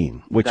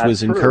vaccine, which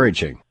was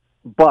encouraging.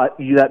 But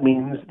that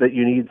means that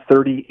you need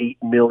 38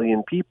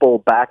 million people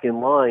back in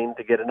line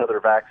to get another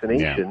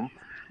vaccination. Yeah.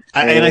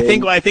 And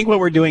I think what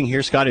we're doing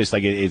here, Scott, is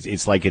like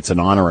it's an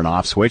on or an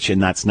off switch,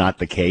 and that's not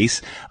the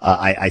case.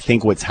 I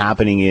think what's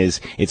happening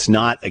is it's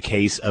not a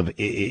case of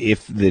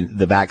if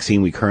the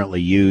vaccine we currently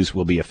use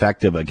will be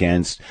effective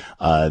against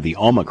the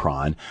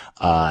Omicron.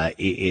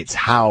 It's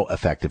how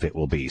effective it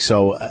will be.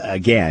 So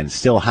again,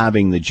 still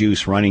having the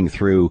juice running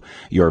through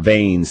your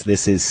veins,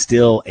 this is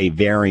still a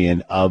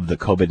variant of the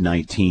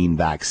COVID-19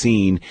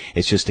 vaccine.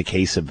 It's just a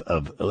case of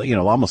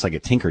almost like a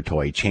tinker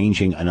toy,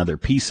 changing another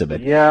piece of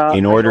it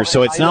in order.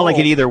 So it's not like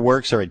it either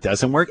works or it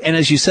doesn't work. And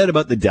as you said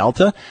about the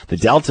Delta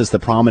is the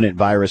prominent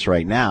virus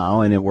right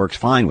now, and it works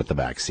fine with the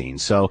vaccine.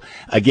 So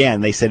again,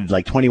 they said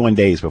like 21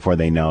 days before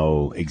they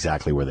know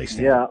exactly where they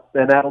stand. Yeah,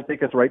 and that'll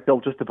take us right till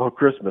just about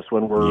Christmas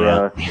when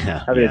we're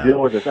having to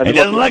deal with this. It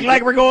doesn't look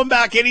like we're going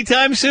back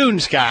anytime soon,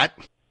 Scott.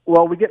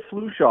 Well, we get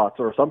flu shots,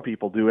 or some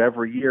people do,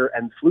 every year,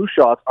 and flu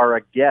shots are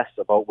a guess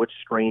about which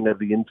strain of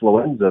the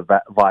influenza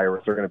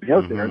virus are going to be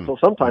out there. And so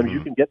sometimes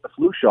you can get the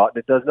flu shot and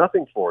it does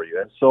nothing for you.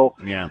 And so,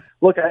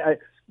 look,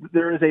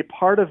 there is a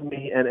part of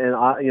me, and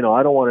I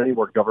don't want any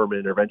more government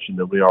intervention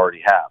than we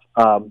already have.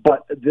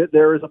 But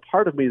there is a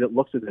part of me that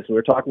looks at this, and we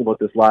were talking about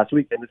this last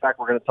week, and in fact,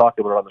 we're going to talk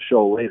about it on the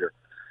show later,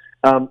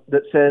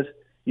 that says,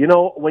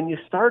 when you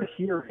start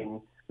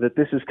hearing that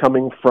this is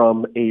coming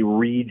from a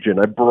region,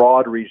 a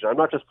broad region. I'm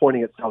not just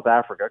pointing at South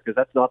Africa, because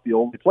that's not the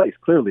only place,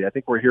 clearly. I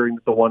think we're hearing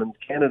that the one in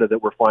Canada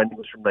that we're finding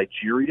was from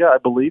Nigeria, I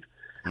believe.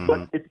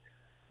 But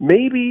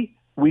maybe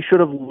we should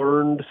have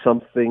learned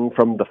something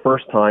from the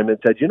first time and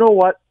said, you know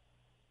what?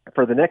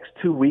 For the next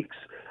 2 weeks,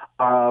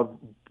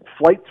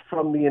 flights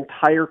from the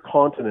entire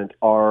continent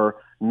are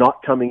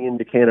not coming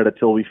into Canada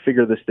till we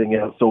figure this thing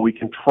out, so we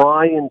can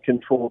try and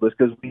control this.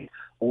 Because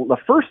the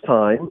first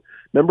time,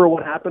 remember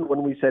what happened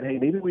when we said, hey,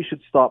 maybe we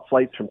should stop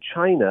flights from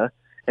China?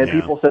 And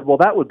people said, well,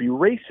 that would be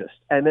racist.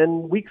 And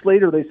then weeks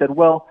later they said,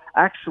 well,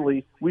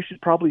 actually, we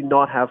should probably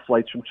not have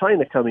flights from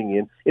China coming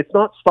in. It's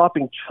not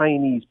stopping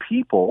Chinese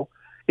people.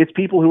 It's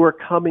people who are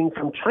coming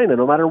from China,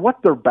 no matter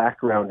what their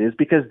background is,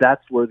 because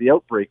that's where the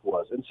outbreak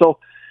was. And so,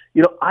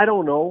 I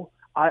don't know.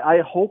 I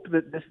hope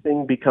that this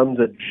thing becomes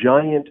a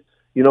giant,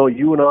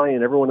 you and I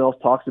and everyone else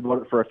talks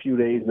about it for a few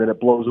days and then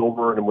it blows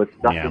over and with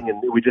nothing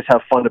and we just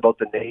have fun about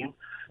the name.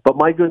 But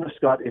my goodness,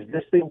 Scott, if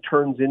this thing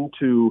turns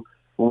into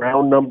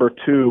round number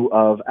 2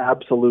 of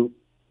absolute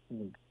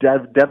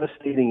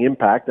devastating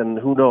impact, and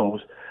who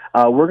knows,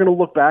 we're going to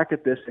look back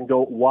at this and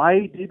go,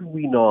 why did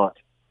we not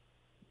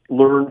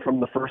learn from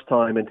the first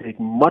time and take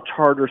much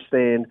harder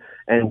stand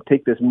and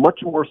take this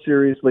much more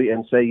seriously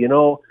and say,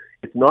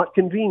 it's not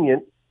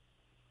convenient,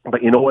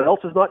 but you know what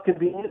else is not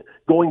convenient?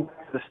 Going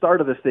back to the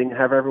start of this thing,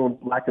 have everyone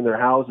back in their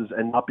houses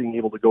and not being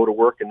able to go to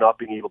work and not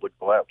being able to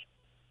go out.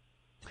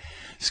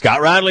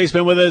 Scott Radley's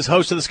been with us,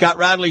 host of the Scott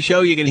Radley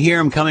Show. You can hear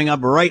him coming up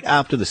right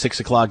after the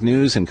 6 o'clock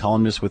news, and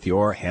columnist with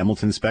your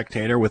Hamilton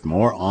Spectator with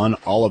more on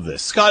all of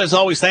this. Scott, as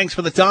always, thanks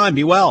for the time.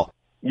 Be well.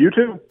 You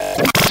too.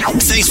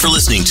 Thanks for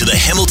listening to the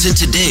Hamilton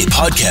Today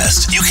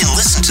podcast. You can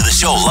listen to the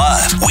show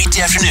live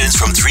weekday afternoons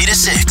from 3 to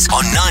 6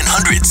 on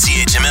 900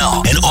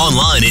 CHML and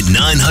online at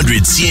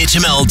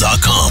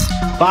 900CHML.com.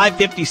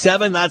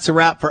 5:57, that's a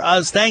wrap for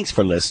us. Thanks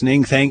for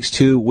listening. Thanks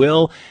to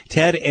Will,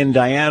 Ted, and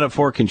Diana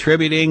for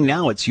contributing.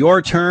 Now it's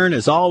your turn.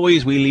 As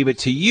always, we leave it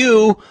to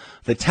you,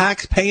 the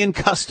tax-paying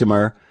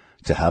customer,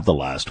 to have the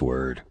last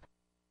word.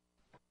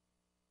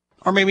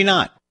 Or maybe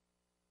not.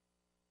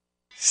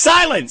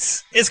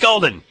 Silence is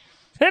golden.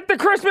 Hit the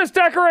Christmas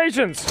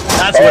decorations.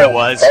 That's what it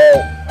was.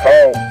 Ho,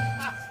 ho,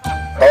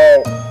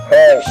 ho,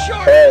 ho,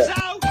 ho,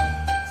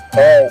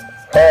 ho,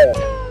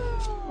 ho.